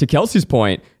 Exactly. To Kelsey's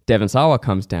point, Devon Sawa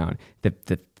comes down.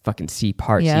 The fucking sea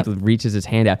parts. Yep. He reaches his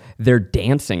hand out. They're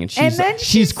dancing, and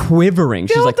she's quivering.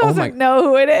 She's like, "Oh my!" Doesn't know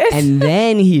who it is. And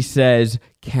then he says,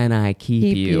 "Can I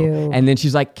keep you?" And then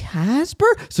she's like, "Casper."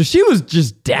 So she was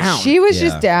just down. She was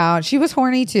just down. She was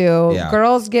horny too. Yeah.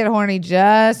 Girls get horny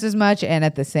just as much and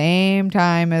at the same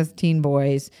time as teen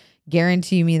boys.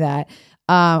 Guarantee me that.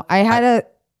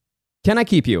 Can I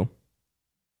keep you?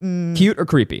 Cute or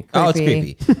creepy? Oh, it's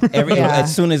creepy.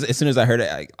 As soon as I heard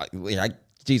it,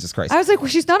 Jesus Christ. I was like, well,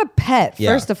 she's not a pet,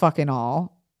 first of fucking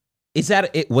all. Is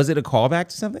that it? Was it a callback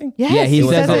to something? Yes, yeah, he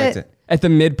says it. At the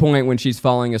midpoint when she's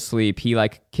falling asleep, he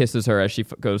like kisses her as she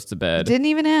goes to bed. Didn't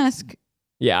even ask.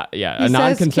 Yeah. He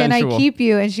says, "Can I keep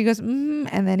you?" And she goes, and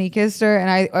then he kissed her. And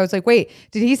I was like, wait,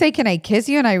 did he say, "Can I kiss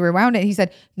you?" And I rewound it. He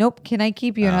said, "Nope, can I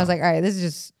keep you?" And I was like, all right, this is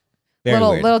just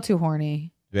little too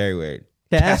horny. Very weird.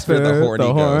 Casper the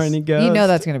horny ghost. You know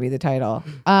that's going to be the title.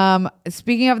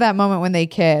 Speaking of that moment when they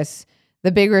kiss,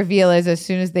 the big reveal is as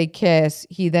soon as they kiss,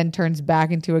 he then turns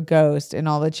back into a ghost, and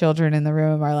all the children in the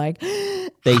room are like,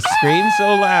 they scream so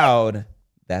loud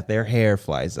that their hair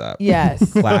flies up.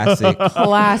 Yes. Classic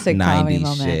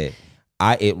 90s shit.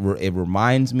 It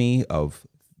reminds me of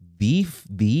the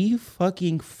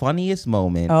fucking funniest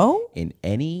moment in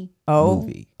any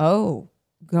movie. Oh,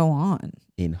 go on.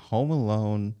 In Home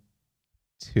Alone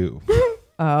 2.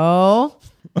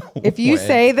 If you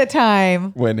say the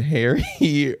time when Harry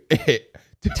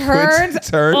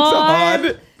turns on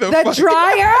the dryer. That is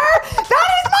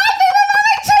my favorite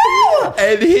moment too.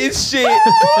 And his shit.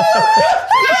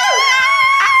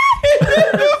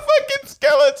 The fucking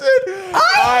skeleton.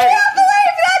 I can't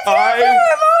believe that's my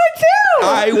favorite moment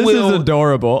too. This is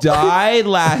adorable. Die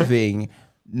laughing.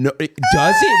 No, it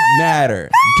doesn't matter.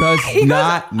 Does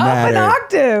not matter. Up an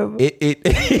octave. Can we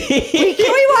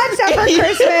watch that for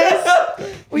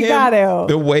Christmas? We got to.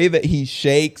 The way that he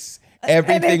shakes,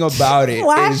 everything about it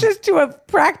flashes to a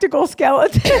practical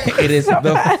skeleton. It is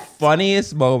the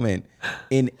funniest moment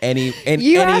in any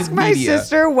ask my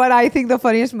sister what I think the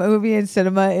funniest movie in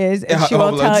cinema is, and she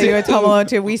will tell you it's Home Alone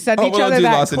 2. We send each other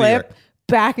that clip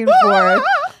back and forth,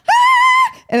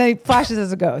 and then he flashes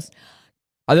as a ghost.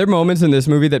 Are there moments in this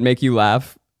movie that make you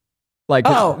laugh? Like,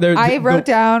 I wrote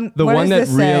down the one that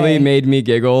really made me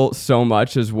giggle so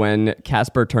much is when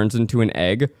Casper turns into an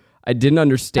egg. I didn't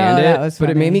understand it, but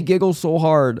it made me giggle so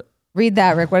hard. Read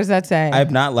that, Rick. What does that say? I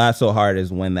have not laughed so hard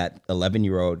as when that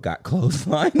 11-year-old got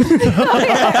clotheslined.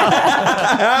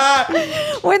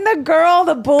 When the girl,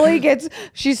 the bully,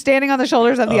 she's standing on the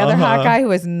shoulders of the other hot guy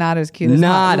who is not as cute as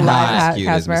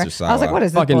Casper. I was like, what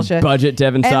is this fucking bullshit? Budget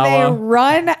Devon Sawa. And they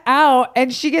run out,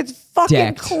 and she gets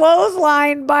fucking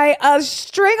clotheslined by a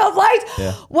string of lights.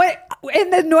 Yeah.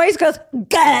 And the noise goes,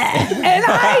 gah! And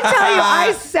I tell you,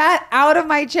 I sat out of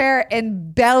my chair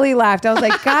and belly laughed. I was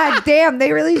like, God damn,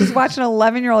 they really just watched an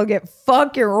 11-year-old get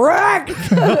fucking wrecked.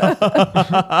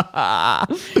 That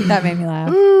made me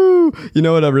laugh. You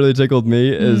know what really tickled me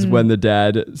is when the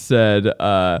dad said,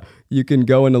 you can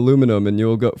go in aluminum and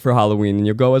you'll go for Halloween and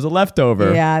you'll go as a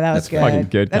leftover. Yeah, that was good. Fucking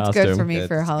good That's costume. good for me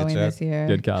for Halloween this year.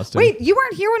 Good costume. Wait, you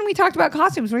weren't here when we talked about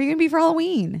costumes. What are you going to be for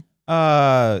Halloween?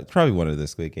 Probably one of the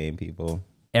Squid Game people.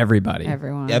 Everyone.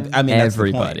 Yeah, I mean,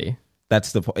 everybody.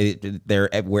 That's the point.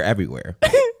 We're everywhere.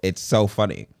 It's so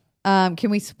funny. Can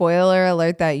we spoiler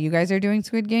alert that you guys are doing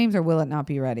Squid Games, or will it not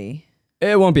be ready?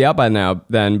 It won't be out by now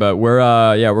then, but we're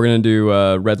gonna do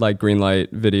a red light, green light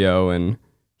video and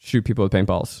shoot people with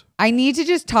paintballs. I need to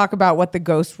just talk about what the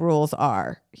ghost rules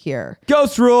are here.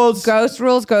 Ghost rules, ghost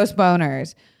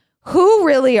boners. Who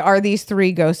really are these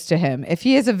three ghosts to him? If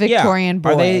he is a Victorian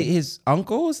boy. Are they his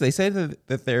uncles? They say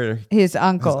that they're his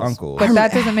uncles. But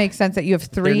that doesn't make sense that you have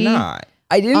three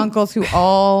uncles who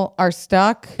all are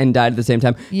stuck. And died at the same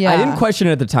time. Yeah. I didn't question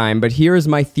it at the time, but here is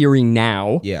my theory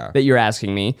now that you're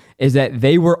asking me, is that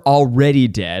they were already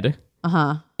dead.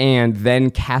 And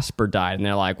then Casper died, and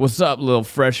they're like, "What's up, little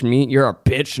fresh meat? You're a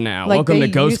bitch now. Like welcome to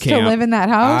Ghost used Camp." To live in that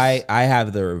house. I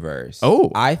have the reverse.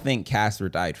 Oh, I think Casper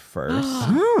died first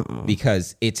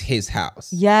because it's his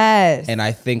house. Yes, and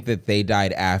I think that they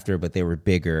died after, but they were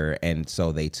bigger, and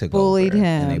so they bullied him,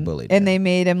 and they bullied him, and they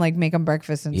made him like make him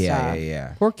breakfast and stuff.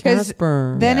 Yeah. Poor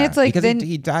Casper. Then it's like because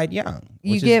he died young.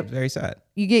 Which is very sad.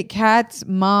 You get Kat's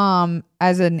mom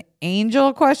as an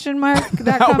angel ?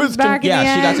 That comes back. She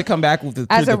got to come back with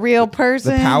as a real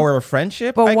person. The power of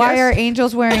friendship. But why are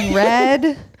angels wearing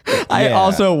red? I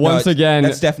also again,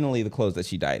 that's definitely the clothes that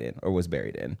she died in or was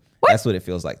buried in. What? That's what it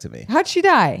feels like to me. How'd she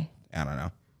die? I don't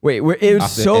know. Wait, it was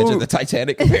off the edge of the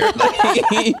Titanic,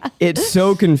 apparently. It's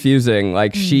so confusing.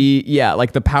 Like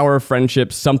like the power of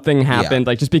friendship, something happened.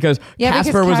 Like just because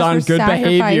Casper was on good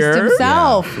behavior.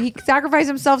 Himself. He sacrificed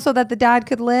himself so that the dad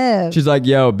could live. She's like,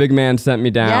 yo, big man sent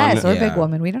me down. Yes, or big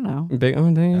woman. We don't know. There you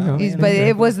go. But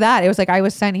it was that. It was like, I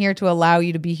was sent here to allow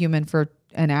you to be human for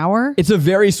an hour. It's a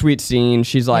very sweet scene.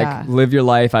 She's like, live your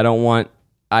life. I don't want...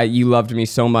 you loved me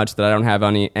so much that I don't have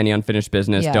any unfinished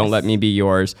business. Yes. Don't let me be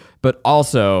yours. But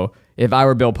also, if I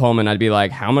were Bill Pullman, I'd be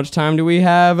like, how much time do we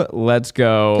have? Let's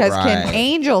go. Because can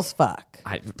angels fuck?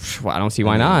 I don't see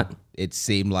why not. It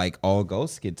seemed like all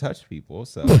ghosts can touch people.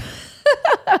 So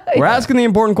we're asking the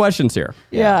important questions here.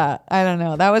 Yeah, I don't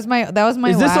know. That was my.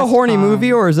 Is this a horny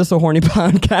movie or is this a horny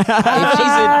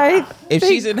podcast? If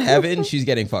she's in heaven, she's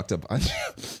getting fucked up on.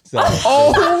 So,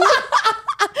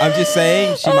 I'm just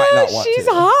saying she might not want she's to. She's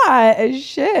hot as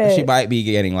shit. She might be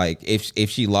getting like if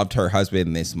she loved her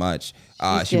husband this much,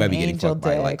 she might be getting fucked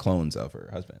by like clones of her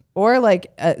husband. Or like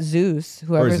Zeus,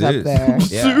 whoever's up there.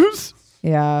 Zeus?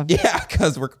 Yeah. Yeah,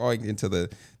 because we're going into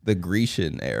the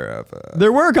Grecian era of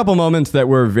there were a couple moments that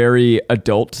were very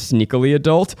adult, sneakily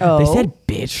adult. Oh. They said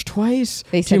bitch twice.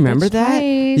 Do you remember that?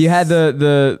 Twice. You had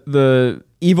the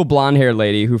evil blonde hair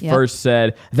lady who first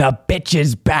said the bitch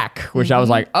is back, which I was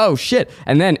like, oh shit.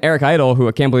 And then Eric Idle, who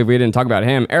I can't believe we didn't talk about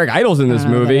him. Eric Idle's in this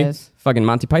movie. Fucking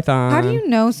Monty Python. How do you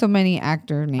know so many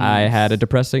actor names? I had a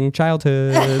depressing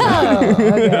childhood.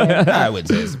 Okay. I would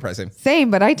say it's depressing. Same,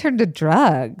 but I turned to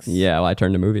drugs. Yeah, well, I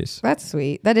turned to movies. That's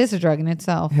sweet. That is a drug in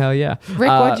itself. Hell yeah.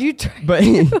 Rick, what'd you turn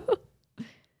to?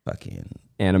 Fucking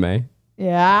anime.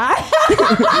 Yeah.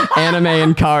 Anime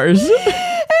and cars.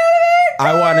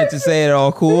 I wanted to say it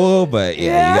all cool, but you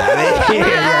got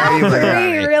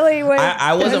it. Really went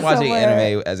I wasn't watching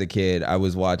anime as a kid. I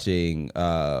was watching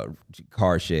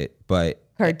car shit, but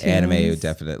cartoons. Anime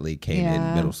definitely came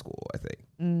in middle school, I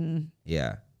think.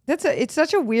 Yeah. It's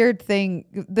such a weird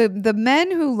thing. The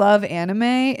men who love anime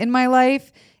in my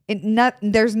life,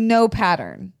 there's no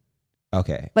pattern.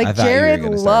 Okay. Like Jared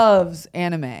loves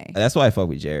anime. That's why I fuck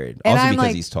with Jared. And also I'm because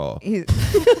like, he's tall.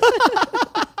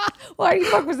 Why do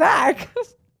you fuck with Zach?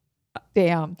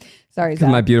 Damn. Sorry, Zach.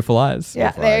 My beautiful eyes.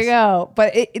 Yeah, beautiful there eyes. you go.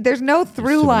 But there's no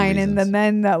through line in the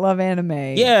men that love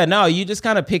anime. Yeah, no, you just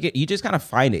kind of pick it. You just kind of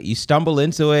find it. You stumble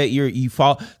into it. You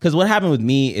fall. Because what happened with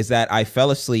me is that I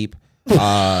fell asleep.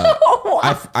 What?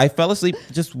 I fell asleep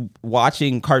just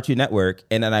watching Cartoon Network,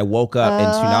 and then I woke up and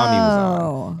Toonami was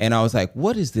on, and I was like,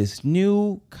 "What is this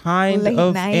new kind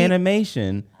of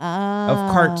animation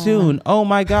of cartoon? Oh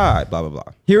my god!" Blah blah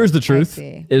blah. Here's the truth: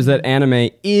 is that anime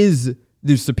is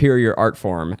the superior art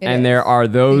form, and there are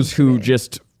those who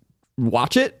just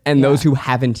watch it and those who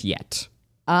haven't yet.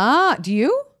 Do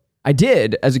you? I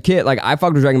did as a kid. Like I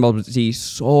fucked with Dragon Ball Z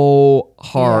so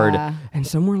hard, and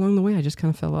somewhere along the way, I just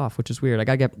kind of fell off, which is weird. I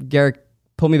gotta get Garrick.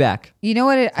 Pull me back. You know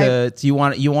what? Do you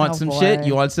want some shit?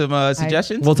 You want some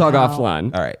suggestions? We'll talk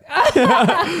offline. All right.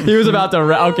 He was about to.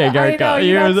 Okay, Garrick. I know,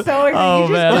 you got so excited. Oh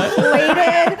you man. just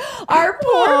deflated our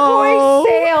poor boy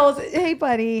sales. Hey,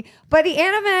 buddy,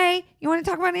 anime. You want to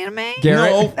talk about anime?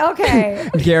 Garrick. No. Okay.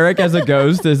 Garrick as a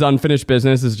ghost, his unfinished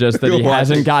business is just that he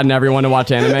hasn't gotten everyone to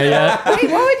watch anime yet.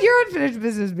 Wait, what would your unfinished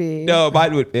business be? No,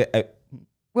 mine would.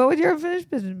 What would your unfinished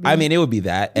business be? I mean, it would be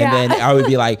that. And then I would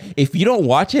be like, if you don't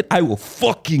watch it, I will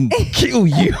fucking kill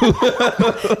you.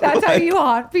 That's how you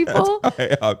haunt people? That's how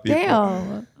I haunt people.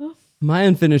 Damn. My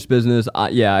unfinished business,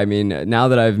 I mean, now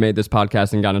that I've made this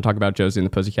podcast and gotten to talk about Josie and the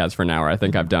Pussycats for an hour, I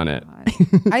think I've done it.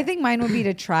 I think mine would be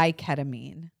to try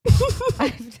ketamine.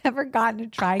 I've never gotten to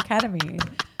try ketamine.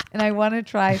 And I want to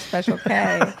try Special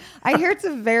K. I hear it's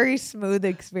a very smooth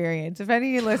experience. If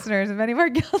any listeners, if any of our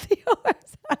guilty owners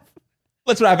have.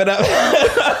 Let's wrap it up.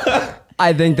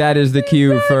 I think that is the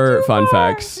cue for fun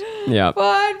facts. Yeah.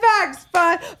 Fun facts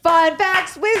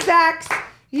with Zax.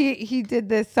 He did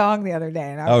this song the other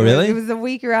day. And really? It was a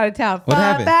week you're out of town. What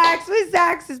happened? Facts with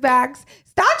Zax's backs.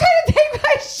 Stop trying to take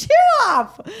my shoe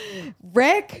off.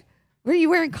 Rick, were you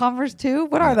wearing Converse too?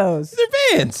 What are those? They're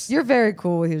Vans. You're very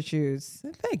cool with your shoes.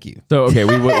 Thank you. So, okay,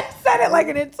 we will. Said it like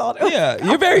an insult. Yeah,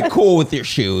 you're very cool with your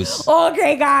shoes.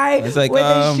 Okay, guy. It's like, with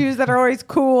his shoes that are always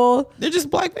cool. They're just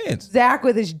black Vans. Zach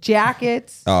with his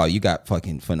jackets. Oh, you got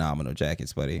fucking phenomenal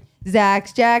jackets, buddy.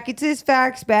 Zach's jackets is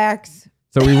facts backs.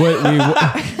 So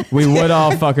we would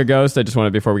all fuck a ghost. I just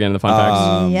wanted before we get into the fun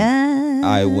facts. Yeah.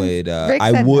 I would.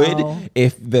 I would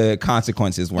if the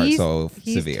consequences weren't so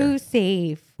severe. He's too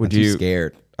safe. Would I'm you too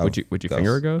scared? Would you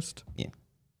finger a ghost? Yeah.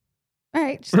 All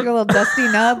right, just get a little dusty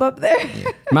nub up there.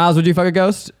 Yeah. Miles, would you fuck a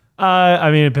ghost?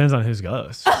 I mean, it depends on whose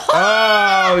ghost.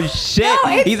 Oh shit!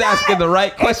 No, He's asking the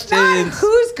right questions. It's not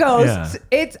whose ghost?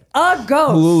 Yeah. It's a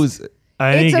ghost. Who's?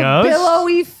 Any It's a ghost?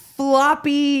 billowy,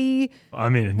 floppy. I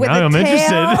mean, with now a I'm tail.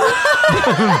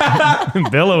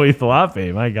 interested. Billowy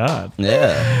floppy. My God.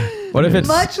 Yeah. What if it's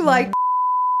Much like.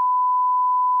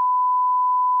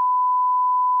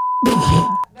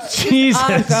 Jesus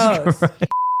A ghost. Christ.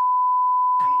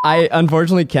 I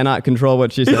unfortunately cannot control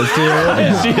what she says to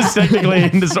you. She is technically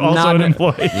also an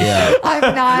employee. Yeah.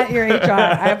 I'm not your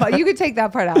HR. You could take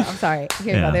that part out. I'm sorry.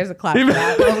 Here you go. There's a clap for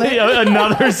that moment.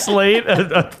 Another slate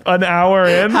an hour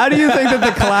in. How do you think that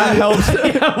the clap helps?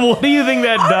 Yeah, what do you think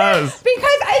that does?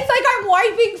 Because it's like I'm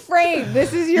wiping frame.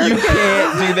 This is your. You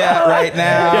can't do that right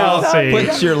now. Yeah, I'll see.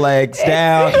 Put your legs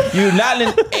down. You're not in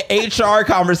an HR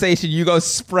conversation. You go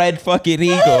spread fucking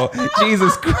eagle.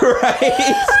 Jesus Christ.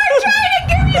 I'm trying to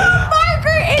give you a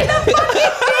marker in the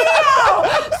fucking video,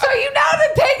 so you know to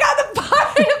take out the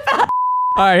part about.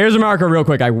 All right, here's a marker real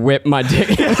quick. I whip my dick.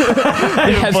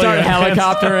 I start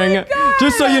helicoptering.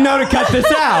 Just so you know to cut this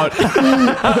out.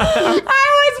 I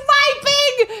was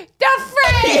wiping the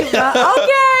frame.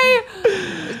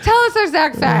 Okay. Tell us our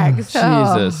Zach fags.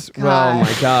 Jesus. Oh, well,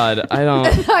 my God. I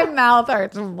don't. My mouth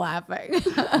hurts from laughing.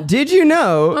 Did you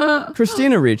know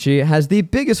Christina Ricci has the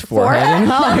biggest forehead in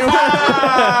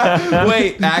Hollywood?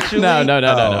 Wait, actually? No.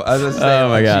 I was gonna say, Oh,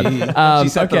 my God. She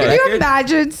set the okay. Can you record.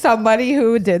 imagine somebody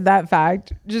who did that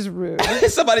fact? Just rude.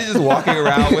 Somebody just walking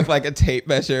around with like a tape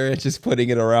measure and just putting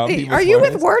it around people's Are you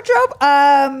with foreheads.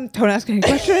 wardrobe? Don't ask any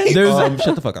questions.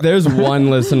 Shut the fuck up. There's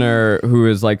one listener who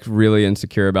is like really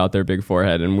insecure about their big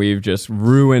forehead, and we've just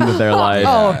ruined their life.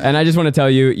 Oh. And I just want to tell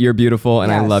you, you're beautiful,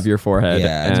 and I Yes. love your forehead.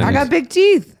 Yeah, and I got big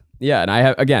teeth. yeah, and I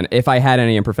have again. If I had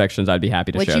any imperfections, I'd be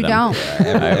happy to Which share you them.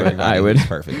 don't. I would.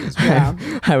 Perfect. As well.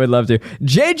 Yeah. I would love to.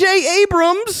 J.J.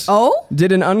 Abrams Oh?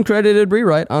 did an uncredited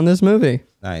rewrite on this movie.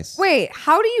 Nice. Wait,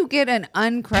 how do you get an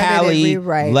uncredited Callie,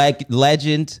 rewrite?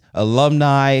 legend,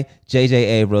 alumni, J.J.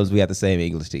 Abrams. We had the same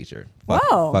English teacher.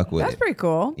 Whoa, fuck with that's it. pretty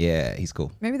cool. Yeah, he's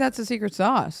cool. Maybe that's the secret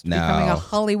sauce to No. becoming a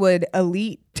Hollywood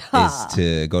elite. Is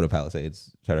to go to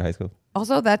Palisades Charter High School.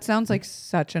 Also, that sounds like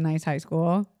such a nice high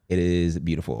school. It is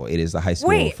beautiful. It is the high school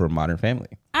Wait. for Modern Family.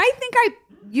 I think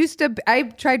I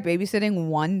tried babysitting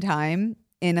one time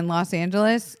in Los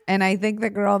Angeles, and I think the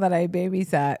girl that I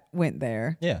babysat went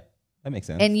there. Yeah, that makes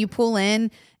sense. And you pull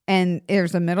in, and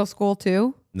there's a middle school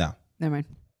too. No. Never mind.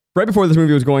 Right before this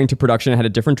movie was going to production, it had a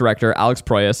different director, Alex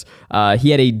Proyas. He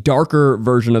had a darker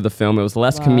version of the film. It was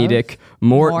less comedic,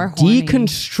 more horny.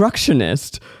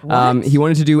 deconstructionist. He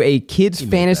wanted to do a kids'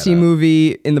 fantasy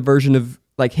movie in the version of,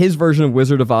 like, his version of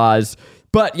Wizard of Oz.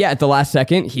 But yeah, at the last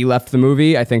second, he left the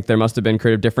movie. I think there must have been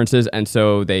creative differences, and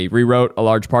so they rewrote a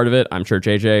large part of it. I'm sure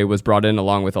JJ was brought in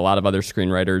along with a lot of other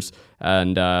screenwriters.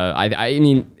 And I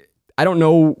mean, I don't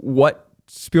know what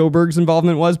Spielberg's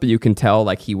involvement was, but you can tell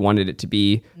like he wanted it to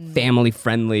be family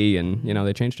friendly, and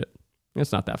they changed it.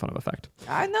 It's not that fun of a fact.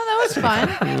 I know that was fun.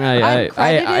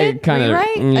 I kind of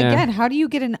rewrite again. How do you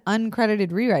get an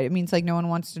uncredited rewrite? It means like no one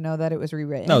wants to know that it was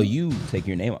rewritten. No, you take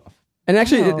your name off. And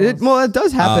actually, it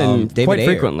does happen quite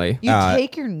frequently. You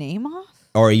take your name off,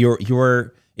 or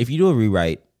your if you do a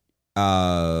rewrite.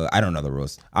 I don't know the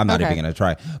rules. I'm not even gonna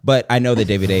try. But I know that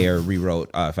David Ayer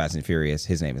rewrote Fast and Furious.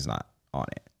 His name is not on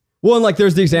it. Well, and like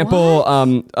there's the example,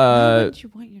 why would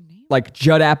you want your name? Like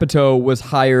Judd Apatow was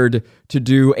hired to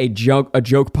do a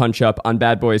joke punch up on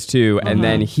Bad Boys 2, and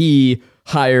then he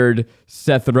hired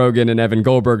Seth Rogen and Evan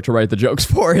Goldberg to write the jokes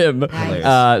for him.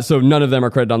 So none of them are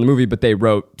credited on the movie, but they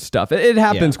wrote stuff. It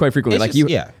happens quite frequently.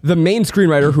 The main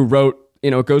screenwriter who wrote,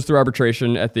 it goes through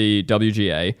arbitration at the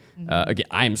WGA. Again,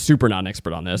 I am super not an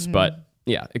expert on this, but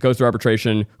yeah, it goes through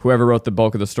arbitration. Whoever wrote the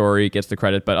bulk of the story gets the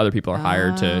credit, but other people are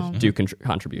hired to do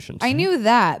contributions. I knew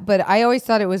that, but I always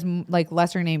thought it was like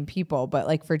lesser named people. But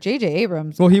like for J.J.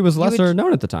 Abrams, well, he was lesser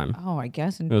known at the time. Oh, I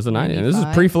guess it was the 90s. This is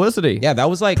pre-Felicity. Yeah, that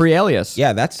was like pre-Alias.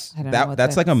 Yeah, that's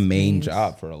like a main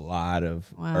job for a lot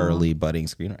of early budding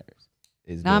screenwriters.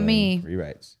 Not me.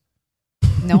 Rewrites.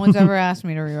 No one's ever asked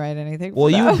me to rewrite anything. Well,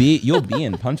 you'll be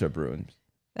in Punch Up Ruined.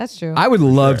 That's true. I would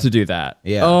love to do that.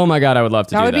 Yeah. Oh my God, I would love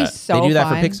to do that. That would be so They do that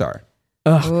fun. for Pixar.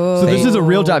 So this is a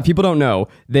real job. People don't know.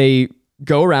 They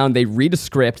go around, they read a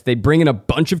script, they bring in a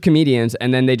bunch of comedians,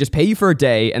 and then they just pay you for a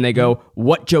day, and they go,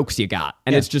 what jokes you got?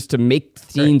 And it's just to make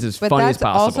scenes as funny as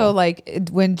possible. But that's also like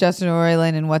when Justin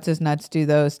Roiland and What's His Nuts do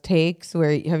those takes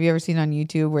where, have you ever seen on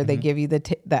YouTube where they give you the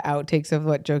outtakes of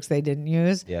what jokes they didn't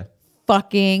use? Yeah.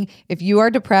 Fucking, if you are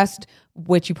depressed,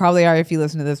 which you probably are if you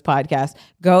listen to this podcast,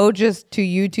 go just to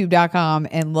youtube.com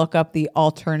and look up the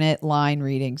alternate line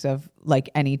readings of like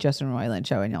any Justin Roiland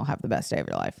show, and you'll have the best day of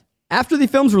your life. After the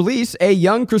film's release, a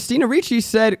young Christina Ricci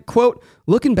said, quote,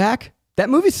 looking back, that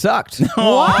movie sucked.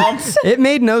 What? It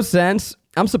made no sense.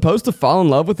 I'm supposed to fall in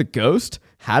love with a ghost?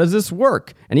 How does this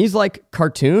work? And he's like,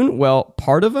 cartoon? Well,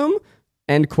 part of him?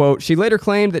 End quote. She later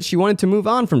claimed that she wanted to move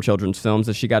on from children's films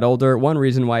as she got older. One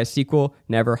reason why a sequel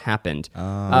never happened.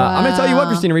 I'm going to tell you what,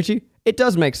 Christina Ricci, it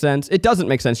does make sense. It doesn't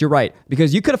make sense. You're right.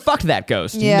 Because you could have fucked that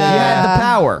ghost. Yeah. You had the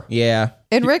power. Yeah.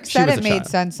 And Rick said was it a made child.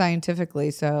 sense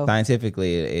scientifically. So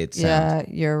Scientifically, it's yeah,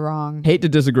 you're wrong. Hate to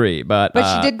disagree, but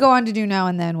she did go on to do Now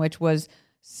and Then, which was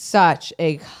such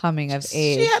a coming of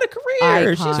age. She had a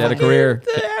career. Icon. She's had a career.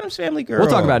 The Addams Family girl. we'll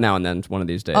talk about Now and Then one of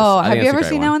these days. Oh, I have think you it's a ever great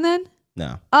seen one. Now and Then?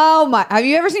 No. Oh my! Have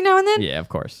you ever seen Now and Then? Yeah, of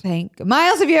course.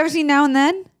 Miles, have you ever seen Now and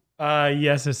Then?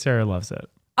 Yes, if Sarah loves it.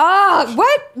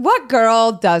 Oh, what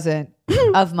girl doesn't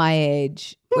of my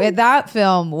age? That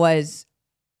film was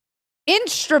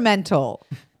instrumental.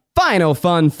 Final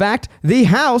fun fact, the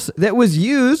house that was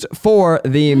used for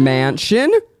the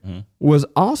mansion was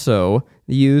also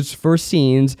used for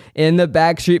scenes in the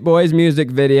Backstreet Boys music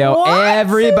video. What?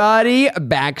 Everybody,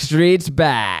 Backstreet's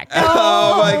back.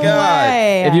 Oh my God.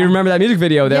 way. If you remember that music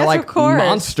video, they're Yes, like of course.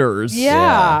 monsters.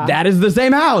 Yeah. That is the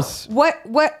same house. What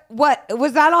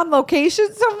was that on location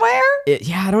somewhere?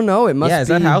 Yeah, I don't know. It must be. Yeah, is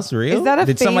that house real? Is that a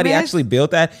Did somebody famous- actually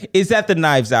build that? Is that the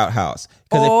Knives Out house?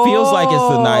 Because it feels like it's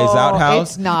the Knives Out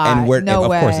house. It's not. And No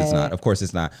of course way. it's not. Of course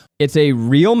it's not. It's a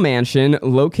real mansion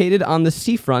located on the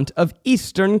seafront of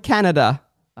eastern Canada.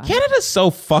 Canada's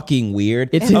so fucking weird.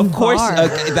 It's of course far.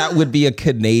 that would be a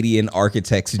Canadian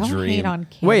architect's Don't dream. hate on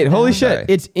Canada. Wait, holy shit. Sorry.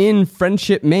 It's in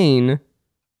Friendship, Maine.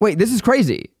 Wait, this is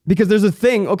crazy. Because there's a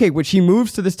thing, when she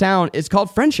moves to this town, it's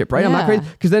called Friendship, right? I'm not Yeah. crazy.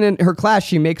 Because then in her class,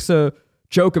 she makes a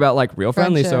joke about like real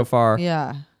friendly so Friendship. far.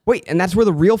 Yeah. Wait, and that's where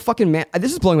the real fucking man.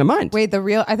 This is blowing my mind. Wait,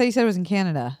 I thought you said it was in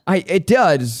Canada. It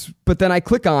does, but then I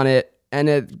click on it and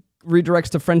it redirects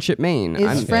to Friendship, Maine.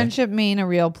 Is Friendship, Maine a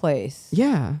real place?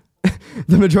 Yeah.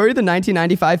 The majority of the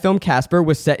 1995 film Casper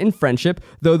was set in Friendship,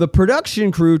 though the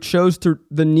production crew chose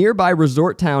the nearby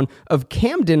resort town of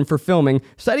Camden for filming,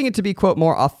 citing it to be, quote,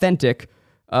 more authentic.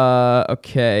 And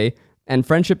and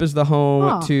Friendship is the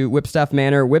home to Whipstaff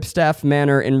Manor. Whipstaff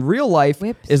Manor in real life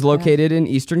is located in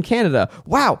eastern Canada.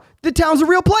 Wow, the town's a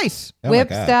real place.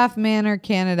 Whipstaff Manor,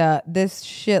 Canada. This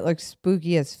shit looks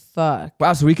spooky as fuck.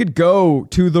 Wow, so we could go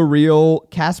to the real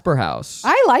Casper house.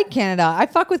 I like Canada. I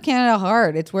fuck with Canada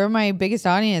hard. It's where my biggest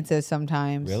audience is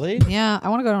sometimes. Really? Yeah, I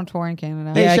want to go on tour in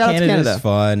Canada. Hey, shout out to Canada's Canada.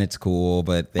 fun. It's cool,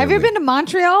 but have you ever been to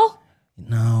Montreal?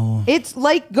 No. It's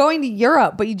like going to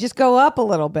Europe, but you just go up a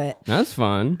little bit. That's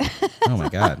fun. Oh my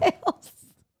god.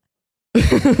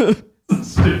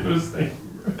 Stupidest thing.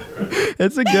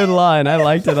 It's a good line. I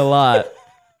liked it a lot.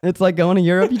 It's like going to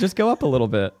Europe. You just go up a little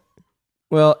bit.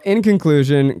 Well, in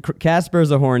conclusion,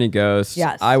 Casper's a horny ghost.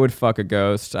 Yes. I would fuck a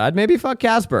ghost. I'd maybe fuck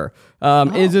Casper.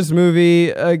 Is this movie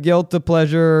a guilt to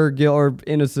pleasure or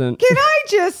innocent? Can I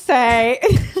just say?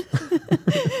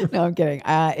 No, I'm kidding.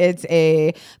 It's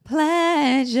a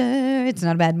pleasure. It's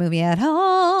not a bad movie at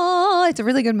all. It's a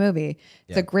really good movie.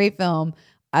 It's a great film.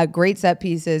 Great set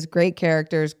pieces, great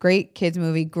characters, great kids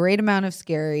movie, great amount of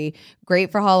scary,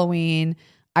 great for Halloween.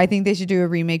 I think they should do a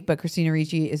remake, but Christina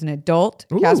Ricci is an adult.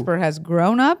 Ooh. Casper has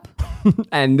grown up.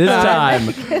 and this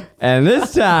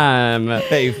time,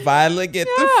 they finally get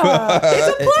the fuck. It's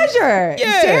a pleasure.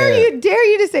 Yeah. Dare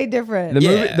you to say different.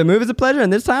 the movie's a pleasure,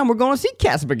 and this time we're going to see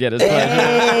Casper get his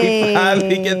pleasure. He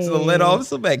finally gets the lid off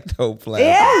some ectoplasm.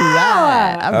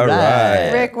 Yeah. All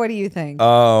right. Rick, what do you think?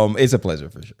 It's a pleasure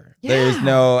for sure. There's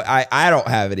no, I don't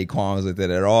have any qualms with it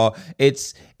at all.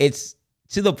 It's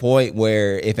to the point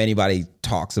where if anybody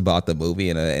talks about the movie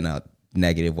in a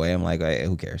negative way, I'm like, hey,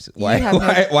 who cares? Why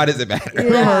does it matter?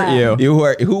 Who hurt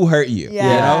you? Who hurt you? Yeah.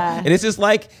 You know? And it's just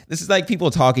like, this is like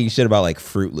people talking shit about like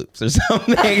Fruit Loops or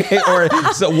something, or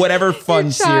so whatever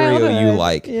fun cereal you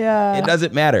like. Yeah. It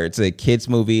doesn't matter. It's a kid's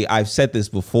movie. I've said this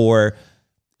before.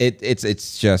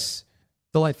 It's just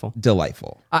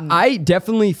delightful. I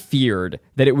definitely feared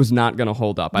that it was not going to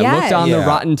hold up. I Yeah. looked on the Yeah.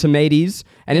 Rotten Tomatoes,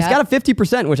 and it's got a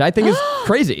 50%, which I think is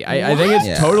crazy. I think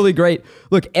it's totally great.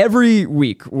 Look, every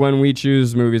week when we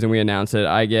choose movies and we announce it,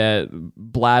 I get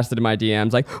blasted in my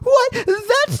DMs like, what?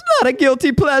 That's not a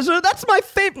guilty pleasure. That's my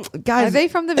favorite. Guys, Are they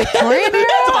from the Victorian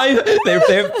era?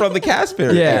 They're from the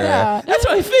Casper Yeah. era. That's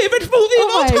my favorite movie of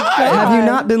all my time. God. have you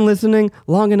not been listening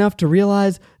long enough to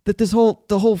realize that the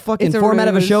whole fucking It's a format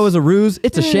of a ruse. show is a ruse?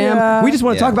 It's a sham. Yeah. We just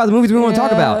want to talk about the movies we want to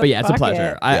talk about. But yeah, it's a Fuck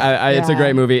pleasure. it. It's a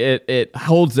great movie. It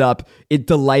holds up. It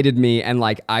delighted me, and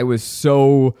like I was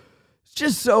so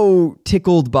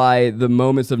tickled by the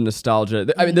moments of nostalgia.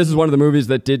 I mean, this is one of the movies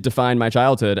that did define my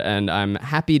childhood, and I'm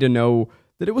happy to know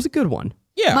that it was a good one.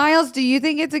 Yeah. Miles, do you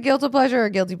think it's a guilty pleasure or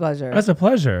guilty pleasure? That's a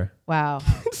pleasure. Wow.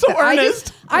 So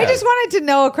earnest. I just wanted to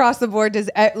know across the board,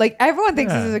 like everyone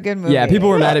thinks this is a good movie. Yeah, people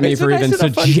were mad at me It's a for nice even and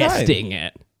a fun suggesting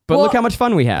it. But Well, look how much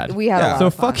fun we had. We had a lot So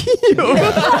of fun. fuck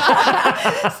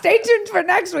you. Stay tuned for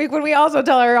next week when we also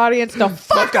tell our audience to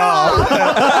fuck off.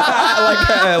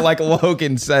 like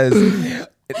Logan says. Are you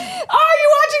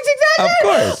watching Succession? Of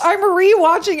course. I'm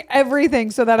rewatching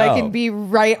everything so that I can be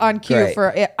right on cue Great. for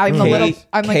it. I'm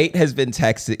Kate has been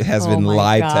Oh my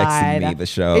live God. texting me the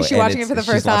show. Is she and watching it for the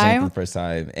first she's watching it time? for the first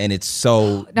time, and it's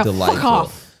so Now delightful. fuck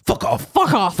off. Fuck off.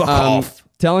 Fuck off. Fuck off.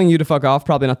 Telling you to fuck off,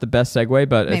 probably not the best segue,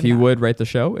 but if Maybe you not. would rate the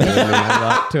show, it would mean a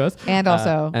lot to us. And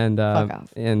also, fuck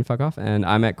off. And fuck off. And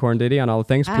I'm at Corn Diddy on all the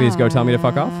things. Please go tell me to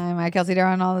fuck off. I'm at Kelsey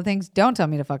Darrow on all the things. Don't tell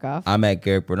me to fuck off. I'm at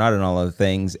Garrett Bernard and all other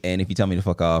things, and if you tell me to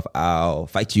fuck off, I'll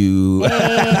fight you.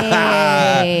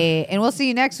 Hey. And we'll see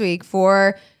you next week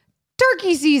for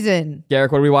turkey season.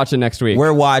 Garrick, what are we watching next week?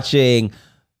 We're watching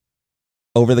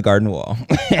Over the Garden Wall.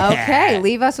 Okay,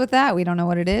 leave us with that. We don't know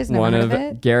what it is. Never One heard of of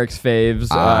it. Garrick's faves.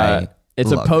 It's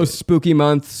a love post spooky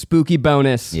month, spooky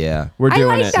bonus. Yeah. We're I doing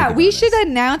like it. that. We should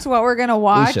announce what we're gonna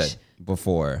watch We should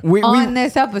before. on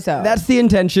this episode. That's the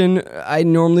intention. I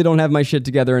normally don't have my shit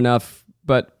together enough,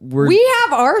 but we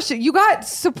have our shit. You got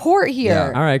support here.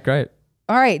 Yeah. all right, great.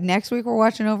 All right, next week we're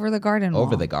watching Over the Garden Wall.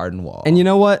 Over the Garden Wall. And you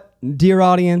know what, dear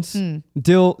audience, dear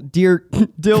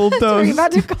dildos, Are you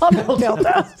about to call them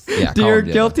dildos? Yeah, dear call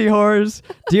him guilty whores,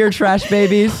 dear trash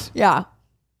babies, Yeah.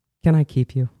 can I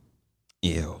keep you?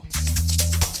 Ew.